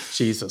grandma.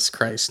 Jesus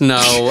Christ.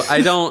 No,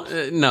 I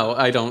don't. No,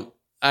 I don't.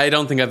 I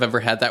don't think I've ever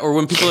had that. Or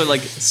when people are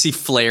like see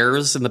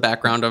flares in the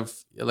background of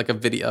like a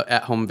video,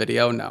 at home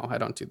video. No, I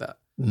don't do that.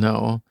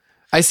 No,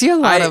 I see a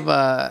lot of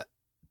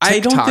I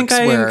don't think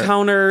I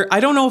encounter. I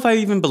don't know if I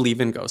even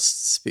believe in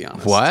ghosts, to be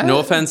honest. What? No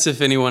offense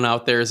if anyone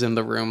out there is in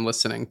the room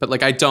listening, but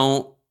like I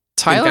don't.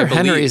 Tyler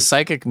Henry's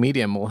psychic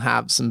medium will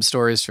have some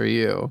stories for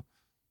you.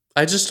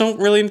 I just don't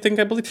really think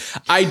I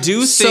believe. I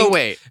do think. So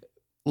wait,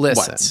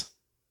 listen. What?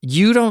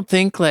 You don't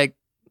think like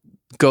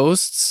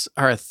ghosts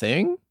are a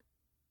thing?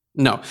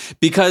 No,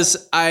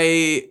 because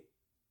I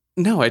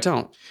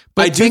don't.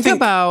 But I do think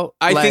about.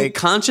 I think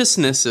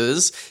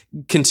consciousnesses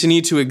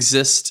continue to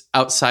exist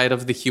outside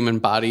of the human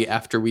body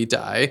after we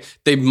die.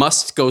 They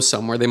must go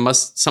somewhere.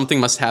 Something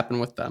must happen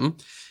with them.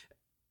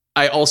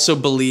 I also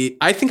believe.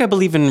 I think I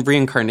believe in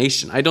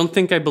reincarnation. I don't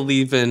think I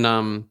believe in.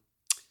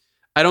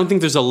 I don't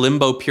think there's a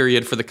limbo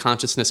period for the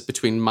consciousness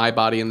between my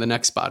body and the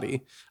next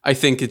body. I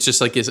think it's just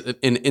like is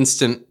an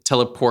instant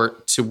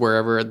teleport to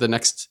wherever the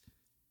next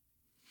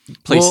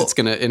place it's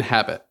going to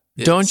inhabit.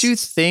 Don't you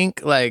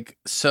think like,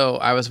 so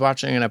I was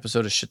watching an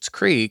episode of Schitt's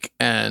Creek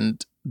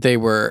and they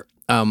were,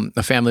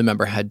 a family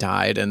member had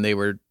died and they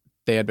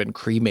had been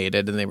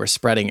cremated and they were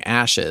spreading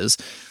ashes.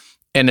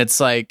 And it's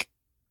like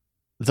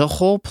the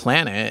whole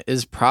planet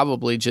is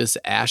probably just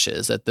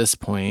ashes at this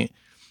point.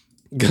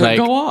 Gonna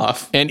go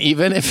off. And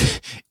even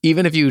if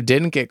you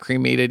didn't get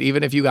cremated,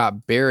 even if you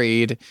got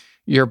buried,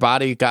 your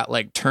body got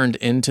like turned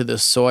into the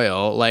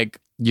soil, like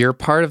you're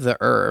part of the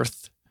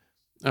earth.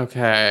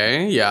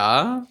 Okay,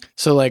 yeah.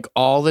 So like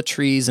all the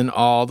trees and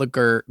all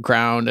the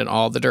ground and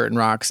all the dirt and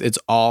rocks, it's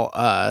all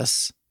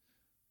us.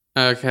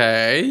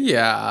 Okay,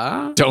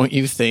 yeah. Don't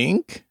you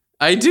think?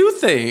 I do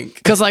think.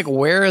 Because like,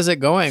 where is it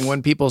going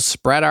when people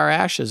spread our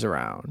ashes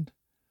around?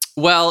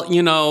 Well,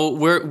 you know,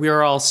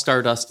 we're all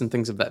stardust and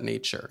things of that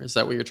nature. Is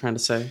that what you're trying to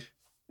say?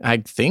 I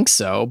think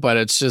so, but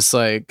it's just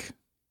like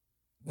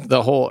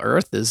the whole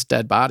earth is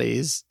dead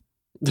bodies.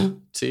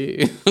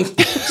 Gee.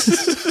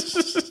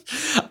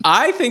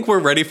 I think we're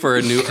ready for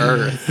a new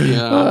earth. You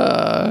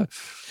know?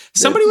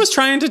 Somebody was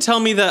trying to tell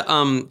me that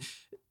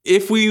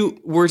if we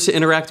were to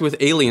interact with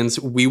aliens,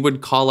 we would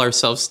call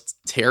ourselves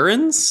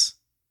Terrans.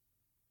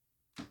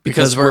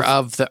 Because we're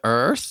of the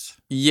earth?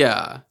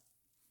 Yeah.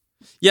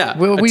 Yeah.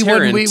 Well, we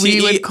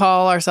would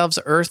call ourselves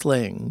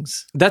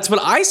Earthlings. That's what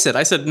I said.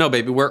 I said, no,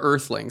 baby, we're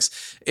Earthlings.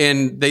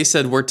 And they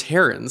said we're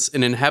Terrans,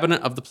 an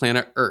inhabitant of the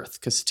planet Earth,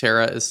 because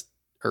Terra is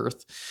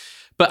Earth.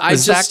 But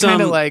is that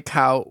kind of like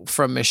how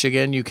from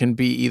Michigan you can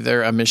be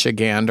either a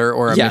Michigander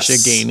or a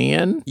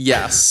Michiganian?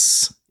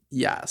 Yes.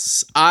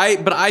 Yes.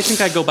 But I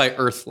think I go by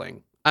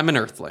Earthling. I'm an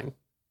Earthling.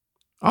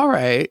 All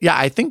right. Yeah,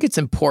 I think it's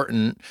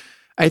important.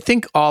 I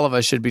think all of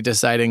us should be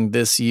deciding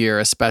this year,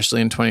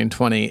 especially in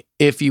 2020,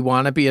 if you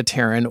want to be a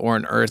Terran or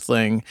an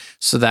Earthling,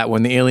 so that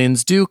when the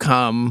aliens do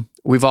come,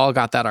 we've all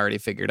got that already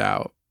figured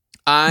out.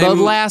 The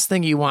last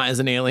thing you want is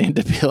an alien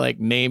to be like,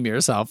 name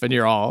yourself, and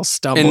you're all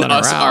stumbling around. And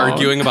us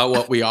arguing about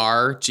what we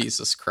are.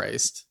 Jesus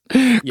Christ.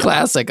 Yeah.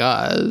 Classic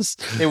us.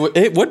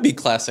 It would be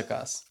classic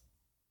us.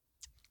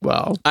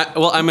 Well,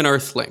 I'm an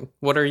Earthling.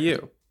 What are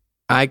you?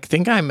 I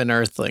think I'm an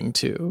Earthling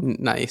too.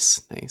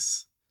 Nice.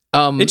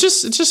 It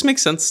just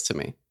makes sense to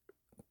me.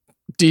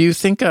 Do you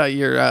think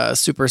you're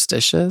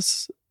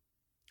superstitious?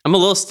 I'm a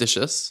little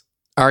stitious.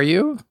 Are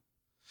you?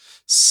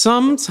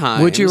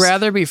 Sometimes. Would you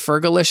rather be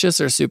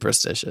fergalicious or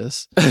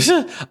superstitious?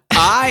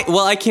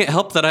 I can't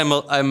help that I'm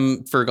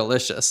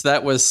fergalicious.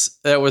 That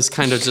was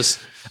kind of just,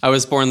 I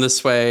was born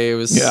this way. It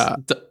was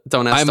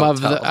don't ask.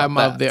 I'm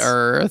of the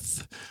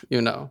earth.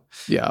 You know.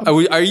 Yeah.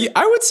 Are you?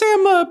 I would say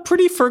I'm a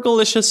pretty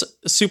fergalicious,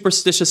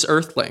 superstitious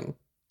Earthling.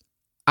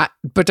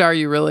 But are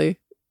you really?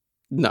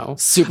 No.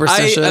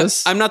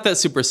 Superstitious? I'm not that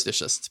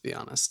superstitious, to be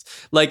honest.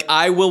 Like,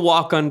 I will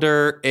walk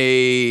under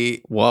a...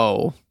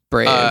 Whoa.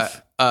 Brave.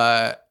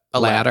 A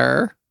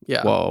ladder.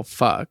 Yeah. Whoa,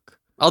 fuck.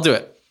 I'll do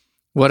it.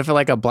 What if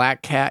like a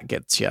black cat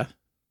gets you?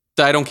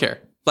 I don't care.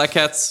 Black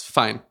cat's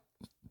fine.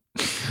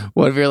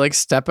 What if you're like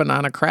stepping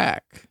on a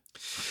crack?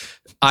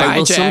 I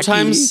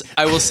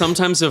will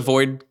sometimes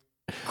avoid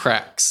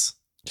cracks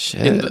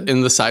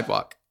in the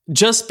sidewalk.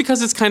 Just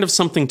because it's kind of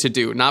something to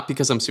do, not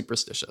because I'm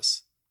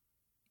superstitious.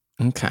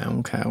 Okay.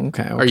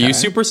 Are you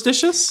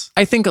superstitious?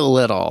 I think a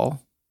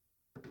little.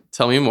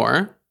 Tell me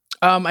more.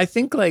 I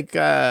think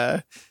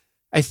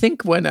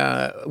when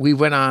we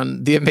went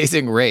on The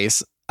Amazing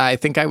Race, I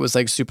think I was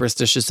like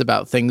superstitious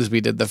about things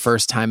we did the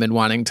first time and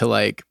wanting to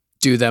like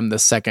do them the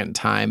second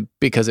time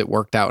because it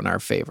worked out in our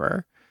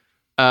favor.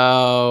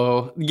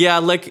 Oh, yeah.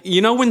 Like,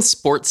 you know, when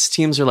sports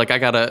teams are like, I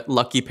got a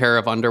lucky pair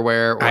of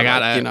underwear. Or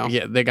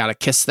they got to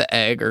kiss the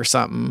egg or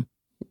something.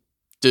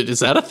 Dude, is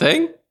that a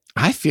thing?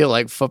 I feel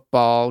like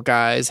football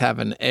guys have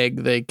an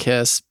egg they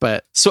kiss,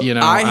 but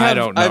I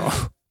don't know.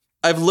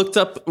 I've looked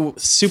up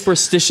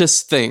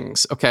superstitious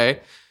things.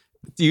 Okay.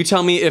 You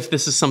tell me if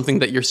this is something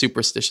that you're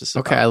superstitious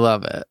about. Okay. I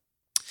love it.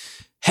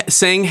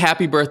 Saying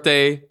happy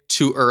birthday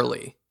too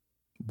early.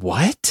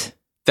 What?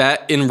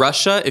 That in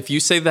Russia, if you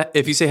say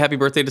happy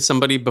birthday to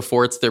somebody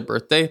before it's their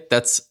birthday,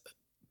 that's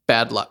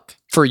bad luck.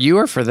 For you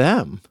or for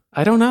them?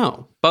 I don't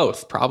know.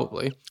 Both,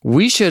 probably.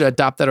 We should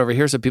adopt that over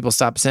here so people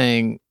stop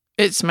saying,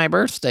 it's my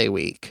birthday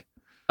week.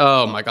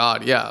 Oh my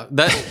God. Yeah.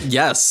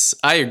 Yes,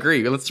 I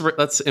agree.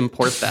 Let's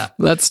import that.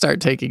 Let's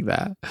start taking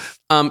that.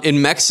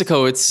 In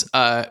Mexico, it's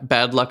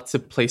bad luck to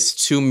place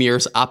two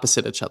mirrors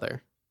opposite each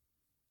other.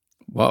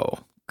 Whoa.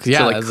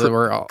 Yeah.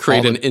 To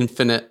create an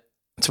infinite.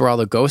 It's where all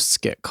the ghosts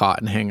get caught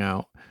and hang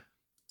out.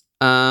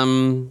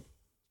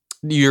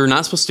 You're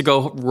not supposed to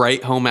go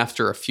right home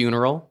after a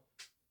funeral.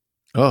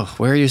 Oh,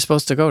 where are you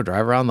supposed to go?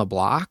 Drive around the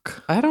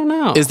block? I don't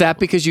know. Is that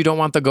because you don't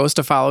want the ghost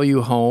to follow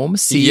you home?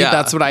 See,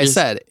 that's what I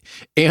said.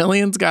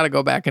 Aliens got to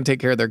go back and take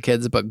care of their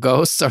kids, but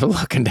ghosts are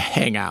looking to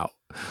hang out.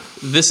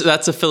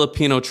 That's a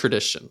Filipino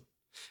tradition.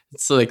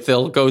 It's like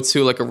they'll go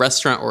to like a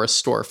restaurant or a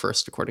store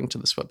first, according to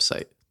this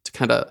website, to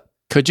kind of.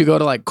 Could you go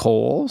to like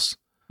Kohl's?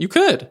 You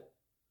could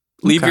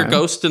leave your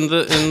ghost in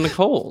the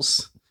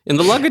Kohl's in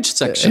the luggage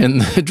section in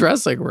the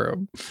dressing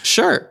room.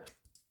 Sure.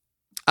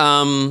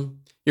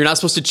 You're not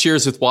supposed to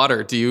cheers with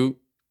water. Do you?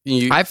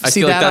 I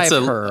feel like that's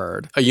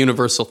heard. A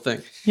universal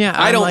thing. Yeah,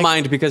 I don't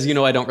mind because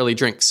I don't really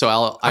drink, so I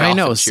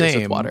often cheers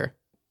with water.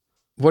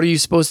 What are you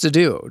supposed to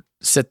do?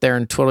 Sit there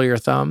and twiddle your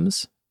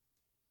thumbs?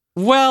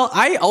 Well,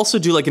 I also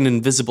do like an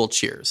invisible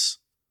cheers.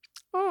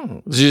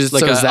 Oh, is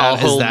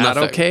that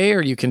okay?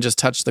 Or you can just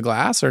touch the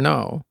glass, or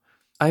no?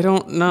 I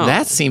don't know.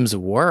 That seems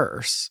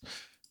worse.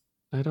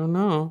 I don't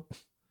know.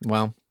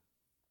 Well,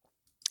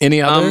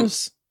 any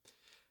others?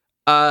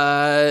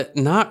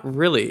 Not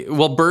really.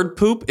 Well, bird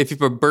poop. If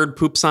a bird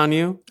poops on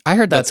you, I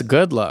heard that's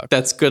good luck.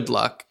 That's good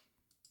luck.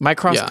 My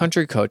cross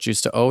country coach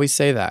used to always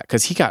say that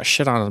because he got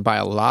shit on by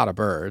a lot of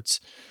birds.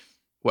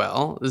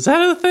 Well, is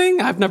that a thing?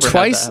 I've never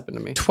had that happen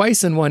to me.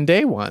 Twice in one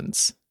day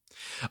once.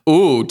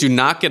 Ooh, do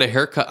not get a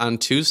haircut on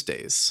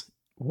Tuesdays.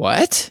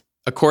 What?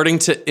 According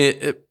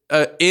to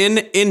in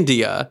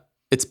India,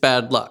 it's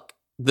bad luck.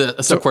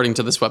 According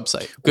to this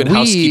website,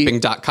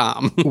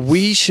 goodhousekeeping.com.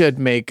 We should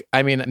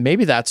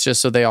maybe that's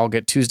just so they all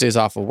get Tuesdays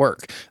off of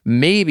work.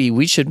 Maybe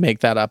we should make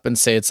that up and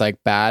say it's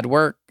like bad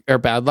work or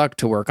bad luck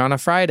to work on a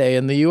Friday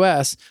in the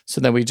US.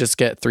 So then we just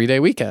get 3-day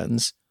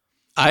weekends.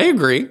 I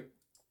agree.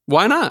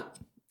 Why not?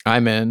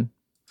 I'm in.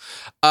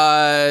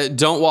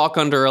 Don't walk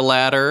under a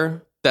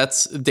ladder.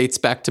 That dates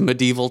back to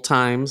medieval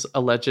times,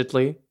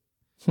 allegedly.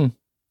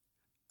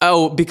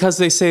 Oh, because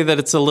they say that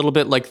it's a little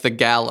bit like the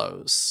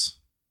gallows.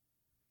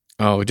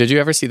 Oh, did you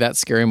ever see that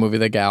scary movie,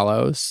 The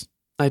Gallows?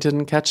 I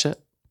didn't catch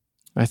it.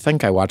 I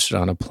think I watched it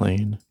on a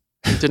plane.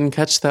 Didn't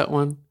catch that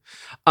one.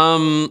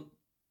 A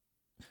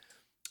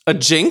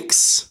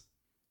jinx?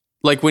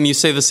 Like when you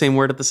say the same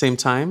word at the same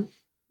time?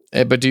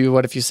 But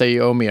what if you say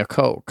you owe me a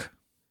Coke?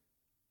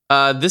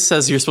 This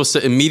says you're supposed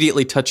to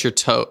immediately touch your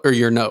toe or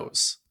your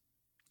nose.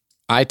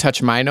 I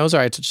touch my nose or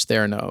I touch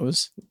their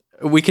nose?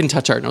 We can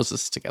touch our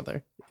noses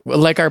together. Well,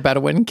 like our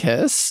Bedouin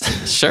kiss?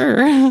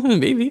 Sure,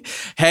 maybe.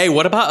 Hey,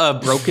 what about a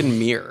broken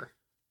mirror?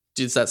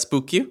 Does that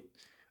spook you?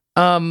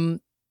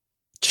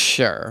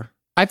 Sure.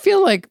 I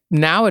feel like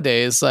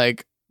nowadays,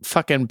 like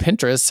fucking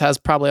Pinterest has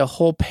probably a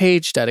whole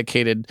page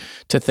dedicated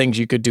to things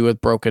you could do with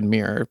broken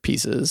mirror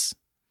pieces.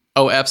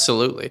 Oh,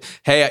 absolutely.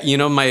 Hey, you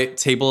know my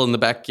table in the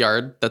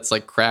backyard that's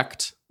like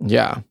cracked?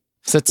 Yeah.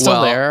 Is it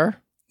still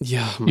there?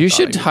 Yeah. You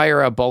should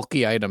hire a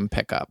bulky item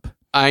pickup.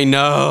 I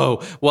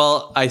know.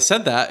 Well, I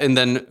said that, and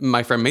then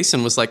my friend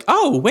Mason was like,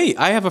 "Oh, wait,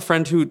 I have a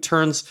friend who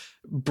turns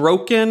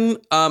broken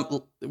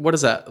what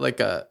is that? Like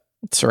a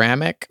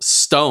ceramic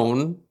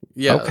stone,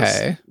 yeah,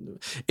 okay,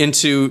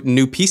 into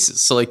new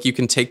pieces. So like you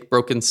can take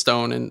broken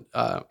stone and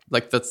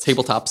like the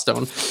tabletop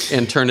stone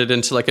and turn it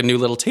into like a new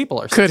little table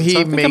or something. Could he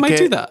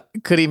do that?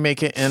 Could he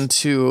make it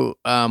into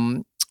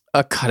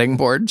a cutting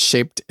board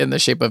shaped in the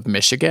shape of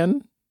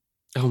Michigan?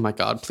 Oh my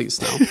God,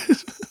 please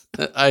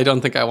no. I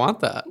don't think I want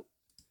that.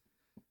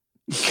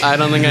 I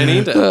don't think I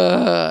need it.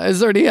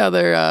 Is there any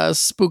other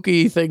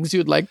spooky things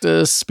you'd like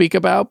to speak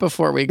about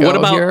before we go what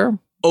about here?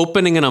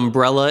 Opening an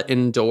umbrella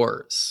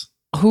indoors?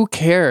 Who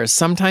cares?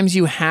 Sometimes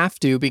you have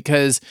to,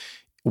 because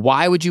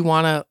why would you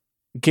want to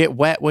get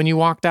wet when you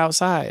walked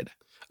outside?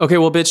 Okay,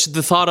 well, bitch,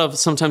 the thought of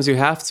sometimes you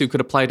have to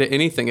could apply to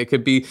anything. It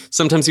could be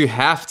sometimes you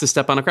have to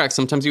step on a crack.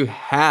 Sometimes you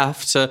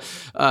have to,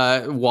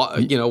 walk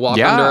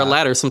under a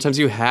ladder. Sometimes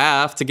you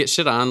have to get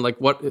shit on. Like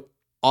what?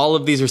 All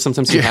of these are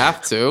sometimes you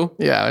have to.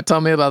 Yeah,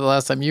 tell me about the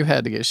last time you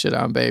had to get shit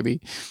on,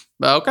 baby.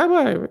 Okay,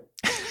 baby.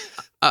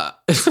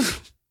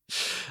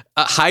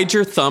 Hide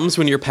your thumbs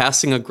when you're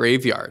passing a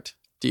graveyard.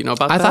 Do you know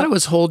about that? I thought it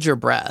was hold your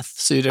breath,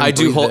 so you didn't. I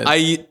do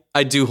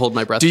hold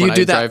my breath. Do you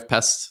do that? Drive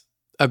past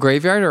a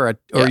graveyard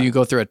or you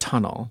go through a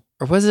tunnel,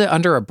 or was it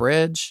under a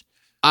bridge?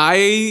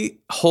 I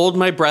hold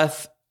my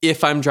breath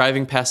if I'm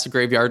driving past a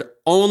graveyard,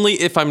 only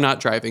if I'm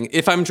not driving.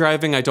 If I'm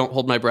driving, I don't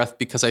hold my breath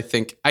because I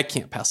think I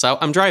can't pass out.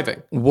 I'm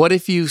driving. What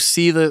if you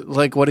see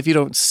what if you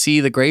don't see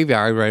the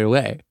graveyard right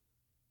away?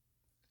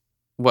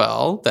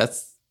 Well,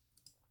 that's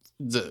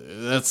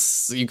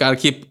you got to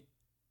keep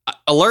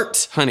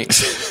alert, honey.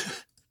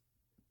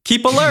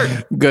 Keep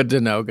alert. Good to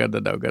know.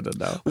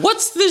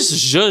 What's this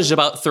zhuzh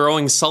about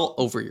throwing salt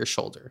over your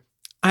shoulder?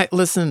 I've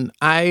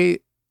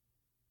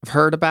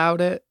heard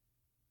about it.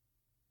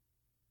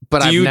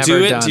 But I've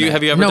never done it.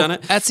 Have you ever done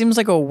it? That seems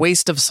like a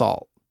waste of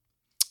salt.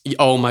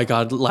 Oh my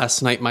God.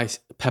 Last night, my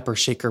pepper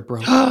shaker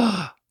broke.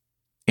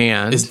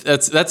 And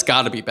that's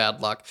got to be bad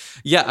luck.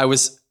 Yeah, I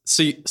was.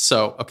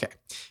 So okay.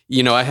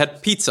 You know, I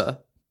had pizza.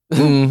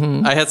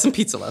 Mm-hmm. I had some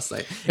pizza last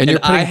night. And you're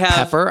putting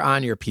pepper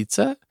on your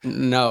pizza?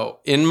 No.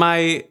 In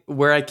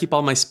where I keep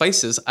all my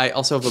spices, I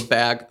also have a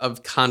bag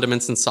of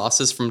condiments and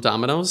sauces from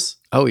Domino's.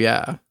 Oh,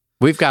 yeah.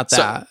 We've got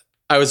that. So,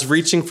 I was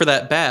reaching for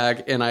that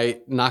bag and I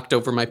knocked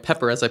over my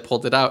pepper as I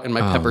pulled it out, and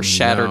my pepper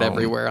shattered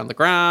everywhere on the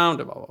ground,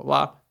 blah, blah,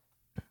 blah.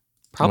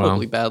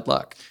 Probably bad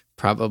luck.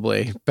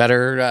 Probably.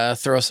 Better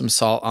throw some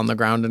salt on the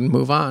ground and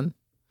move on.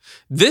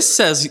 This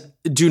says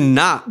do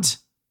not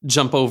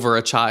jump over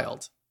a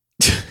child.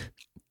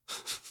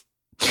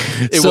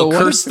 It will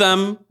curse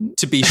them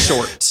to be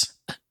short.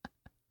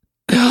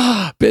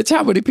 Bitch,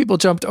 how many people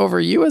jumped over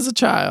you as a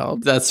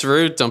child? That's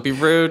rude. Don't be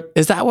rude.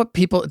 Is that what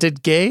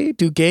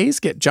do gays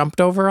get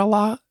jumped over a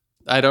lot?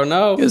 I don't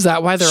know. Is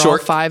that why they're all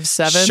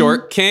 5'7"?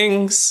 Short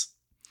kings.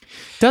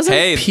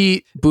 Doesn't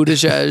Pete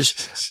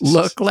Buttigieg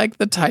look like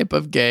the type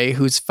of gay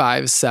who's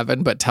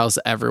 5'7" but tells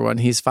everyone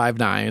he's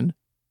 5'9"?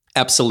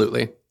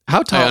 Absolutely.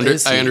 How tall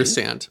is he? I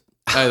understand.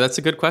 That's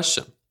a good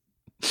question.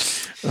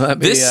 Let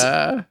me,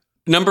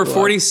 number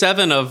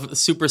 47 of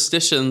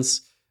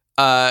superstitions.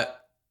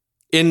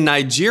 In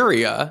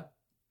Nigeria,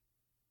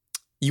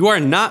 you are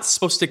not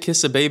supposed to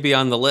kiss a baby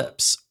on the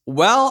lips.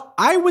 Well,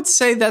 I would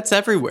say that's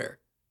everywhere.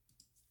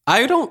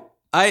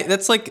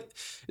 That's like,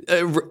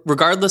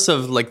 regardless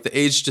of like the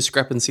age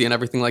discrepancy and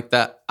everything like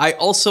that.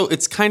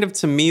 It's kind of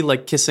to me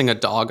like kissing a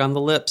dog on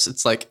the lips.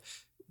 It's like,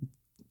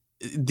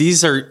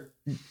 these are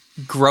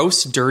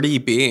gross, dirty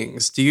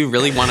beings. Do you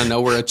really want to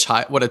know what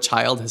a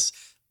child has?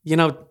 You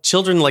know,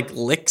 children like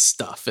lick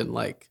stuff and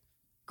like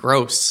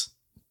gross,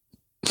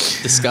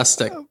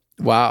 disgusting.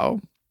 Wow.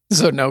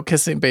 So no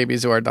kissing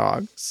babies or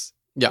dogs.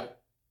 Yeah.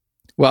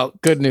 Well,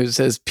 good news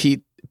is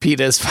Pete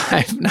is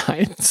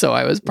 5'9", so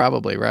I was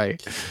probably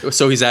right.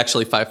 So he's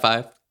actually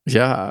 5'5"?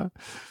 Yeah.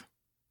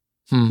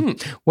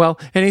 Well,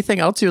 anything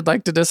else you'd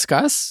like to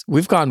discuss?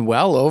 We've gone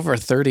well over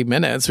 30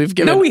 minutes. We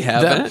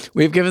haven't.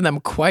 We've given them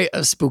quite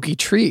a spooky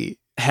treat.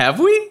 Have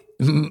we?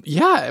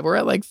 Yeah, we're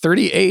at like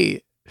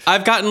 38.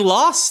 I've gotten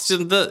lost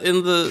in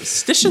the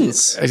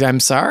stitions. I'm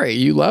sorry.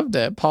 You loved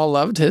it. Paul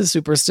loved his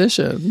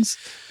superstitions.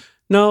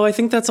 No, I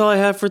think that's all I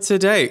have for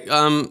today.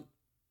 I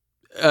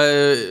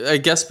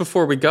guess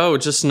before we go,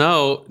 just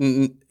know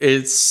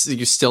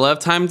you still have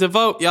time to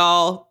vote,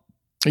 y'all.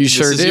 You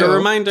sure do. This is your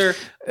reminder.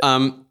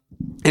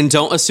 And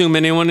don't assume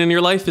anyone in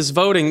your life is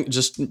voting.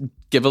 Just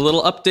give a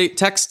little update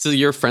text to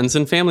your friends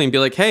and family and be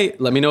like, hey,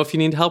 let me know if you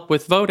need help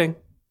with voting.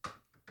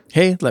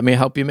 Hey, let me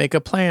help you make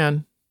a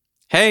plan.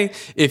 Hey,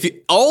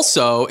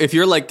 if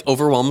you're like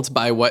overwhelmed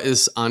by what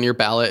is on your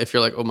ballot, if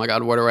you're like, oh my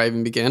God, where do I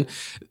even begin?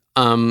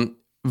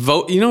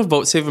 Vote,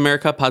 Vote Save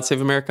America, Pod Save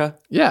America?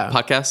 Yeah.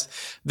 Podcast.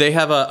 They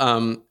have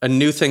a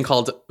new thing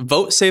called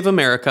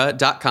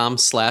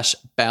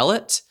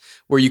votesaveamerica.com/ballot,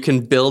 where you can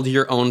build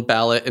your own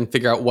ballot and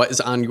figure out what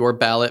is on your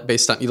ballot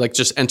based on, you like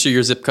just enter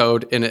your zip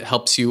code and it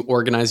helps you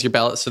organize your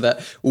ballot so that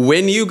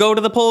when you go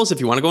to the polls, if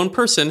you want to go in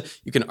person,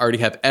 you can already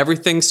have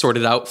everything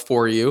sorted out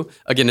for you.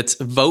 Again, it's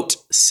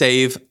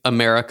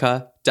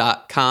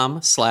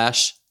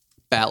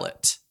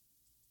votesaveamerica.com/ballot.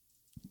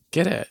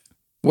 Get it?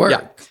 Work.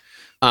 Yeah.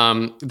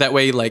 That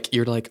way, like,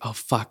 you're like, oh,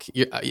 fuck.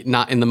 You're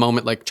not in the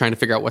moment, like trying to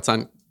figure out what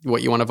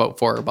you want to vote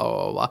for, blah,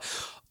 blah, blah, blah.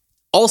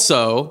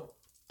 Also,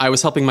 I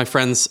was helping my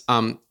friends,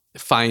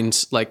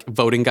 find like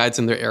voting guides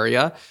in their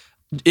area.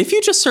 If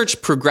you just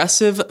search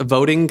progressive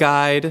voting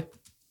guide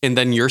and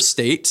then your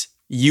state,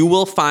 you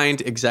will find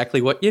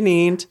exactly what you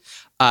need.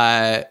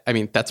 I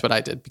mean, that's what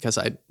I did because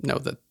I know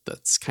that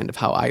that's kind of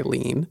how I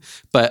lean.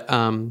 But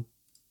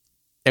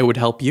it would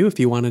help you if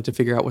you wanted to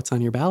figure out what's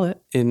on your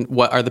ballot and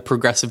what are the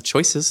progressive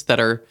choices that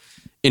are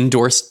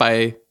endorsed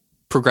by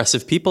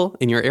progressive people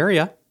in your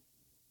area.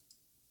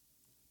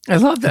 I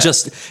love that.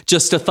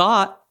 Just a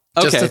thought.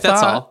 Okay,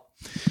 that's all.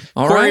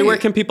 All Corey, right. where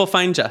can people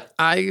find you?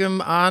 I am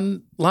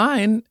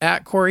online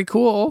at Corey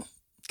Cool.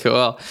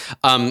 Cool.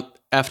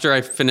 After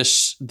I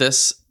finish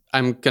this,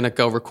 I'm going to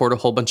go record a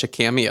whole bunch of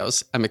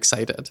cameos. I'm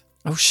excited.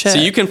 Oh, shit. So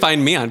you can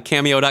find me on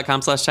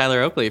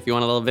cameo.com/Tyler Oakley if you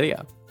want a little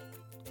video.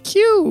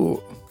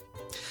 Cute.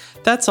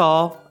 That's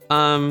all.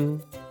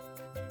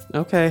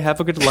 Okay, have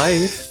a good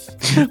life.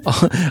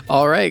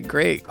 All right,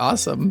 great.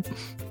 Awesome.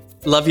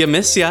 Love ya,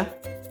 miss ya.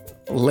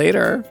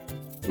 Later.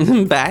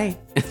 Bye.